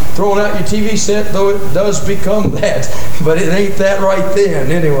not throwing out your TV set, though it does become that. But it ain't that right then,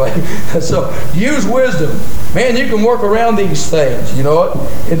 anyway. So use wisdom. Man, you can work around these things, you know,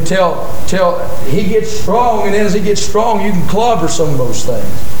 until he gets strong, and then as he gets strong, you can clobber some of those things.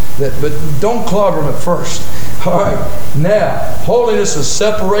 But don't clobber him at first. All right. Now, holiness is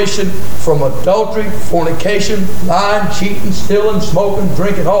separation from adultery, fornication, lying, cheating, stealing, smoking,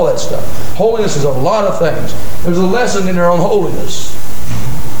 drinking, all that stuff. Holiness is a lot of things. There's a lesson in there on holiness.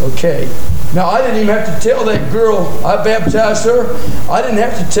 Okay. Now, I didn't even have to tell that girl I baptized her. I didn't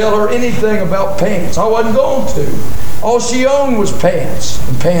have to tell her anything about pants. I wasn't going to. All she owned was pants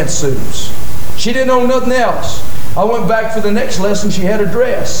and pantsuits. She didn't own nothing else. I went back for the next lesson. She had a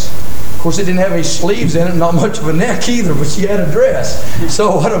dress. Of course, it didn't have any sleeves in it, not much of a neck either, but she had a dress.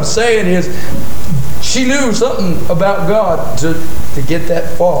 So what I'm saying is, she knew something about God to get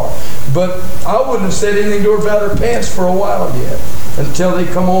that far. But I wouldn't have said anything to her about her pants for a while yet, until they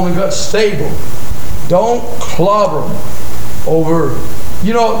come on and got stable. Don't clobber them over.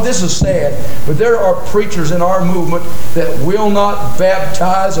 You know, this is sad, but there are preachers in our movement that will not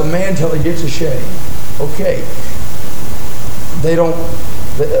baptize a man till he gets a shave. Okay. They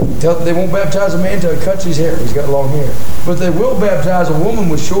won't baptize a man until he cuts his hair. He's got long hair. But they will baptize a woman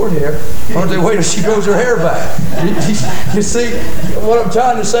with short hair, or they wait till she grows her hair back. You see what I'm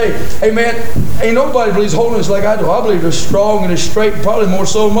trying to say? Hey man, ain't nobody believes holiness like I do. I believe it's strong and it's straight, probably more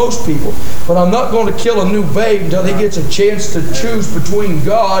so than most people. But I'm not going to kill a new babe until he gets a chance to choose between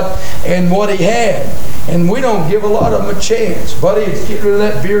God and what he had. And we don't give a lot of them a chance. Buddy, it's get rid of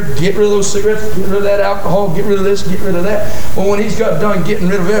that beer, get rid of those cigarettes, get rid of that alcohol, get rid of this, get rid of that. Well, when he's got done getting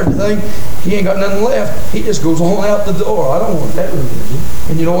rid of everything, he ain't got nothing left. He just goes on out the door. I don't want that religion.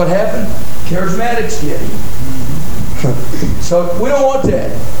 And you know what happened? Charismatics get him. So we don't want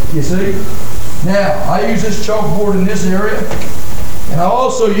that, you see. Now, I use this chalkboard in this area, and I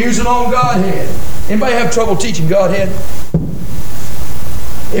also use it on Godhead. Anybody have trouble teaching Godhead?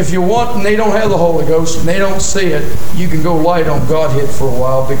 If you want and they don't have the Holy Ghost and they don't see it, you can go light on Godhead for a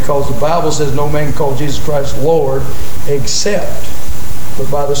while, because the Bible says no man can call Jesus Christ Lord except but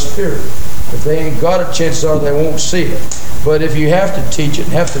by the Spirit. If they ain't got it, chances are they won't see it. But if you have to teach it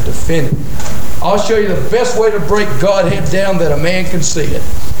and have to defend it, I'll show you the best way to break Godhead down that a man can see it.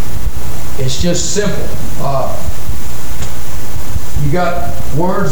 It's just simple. You got words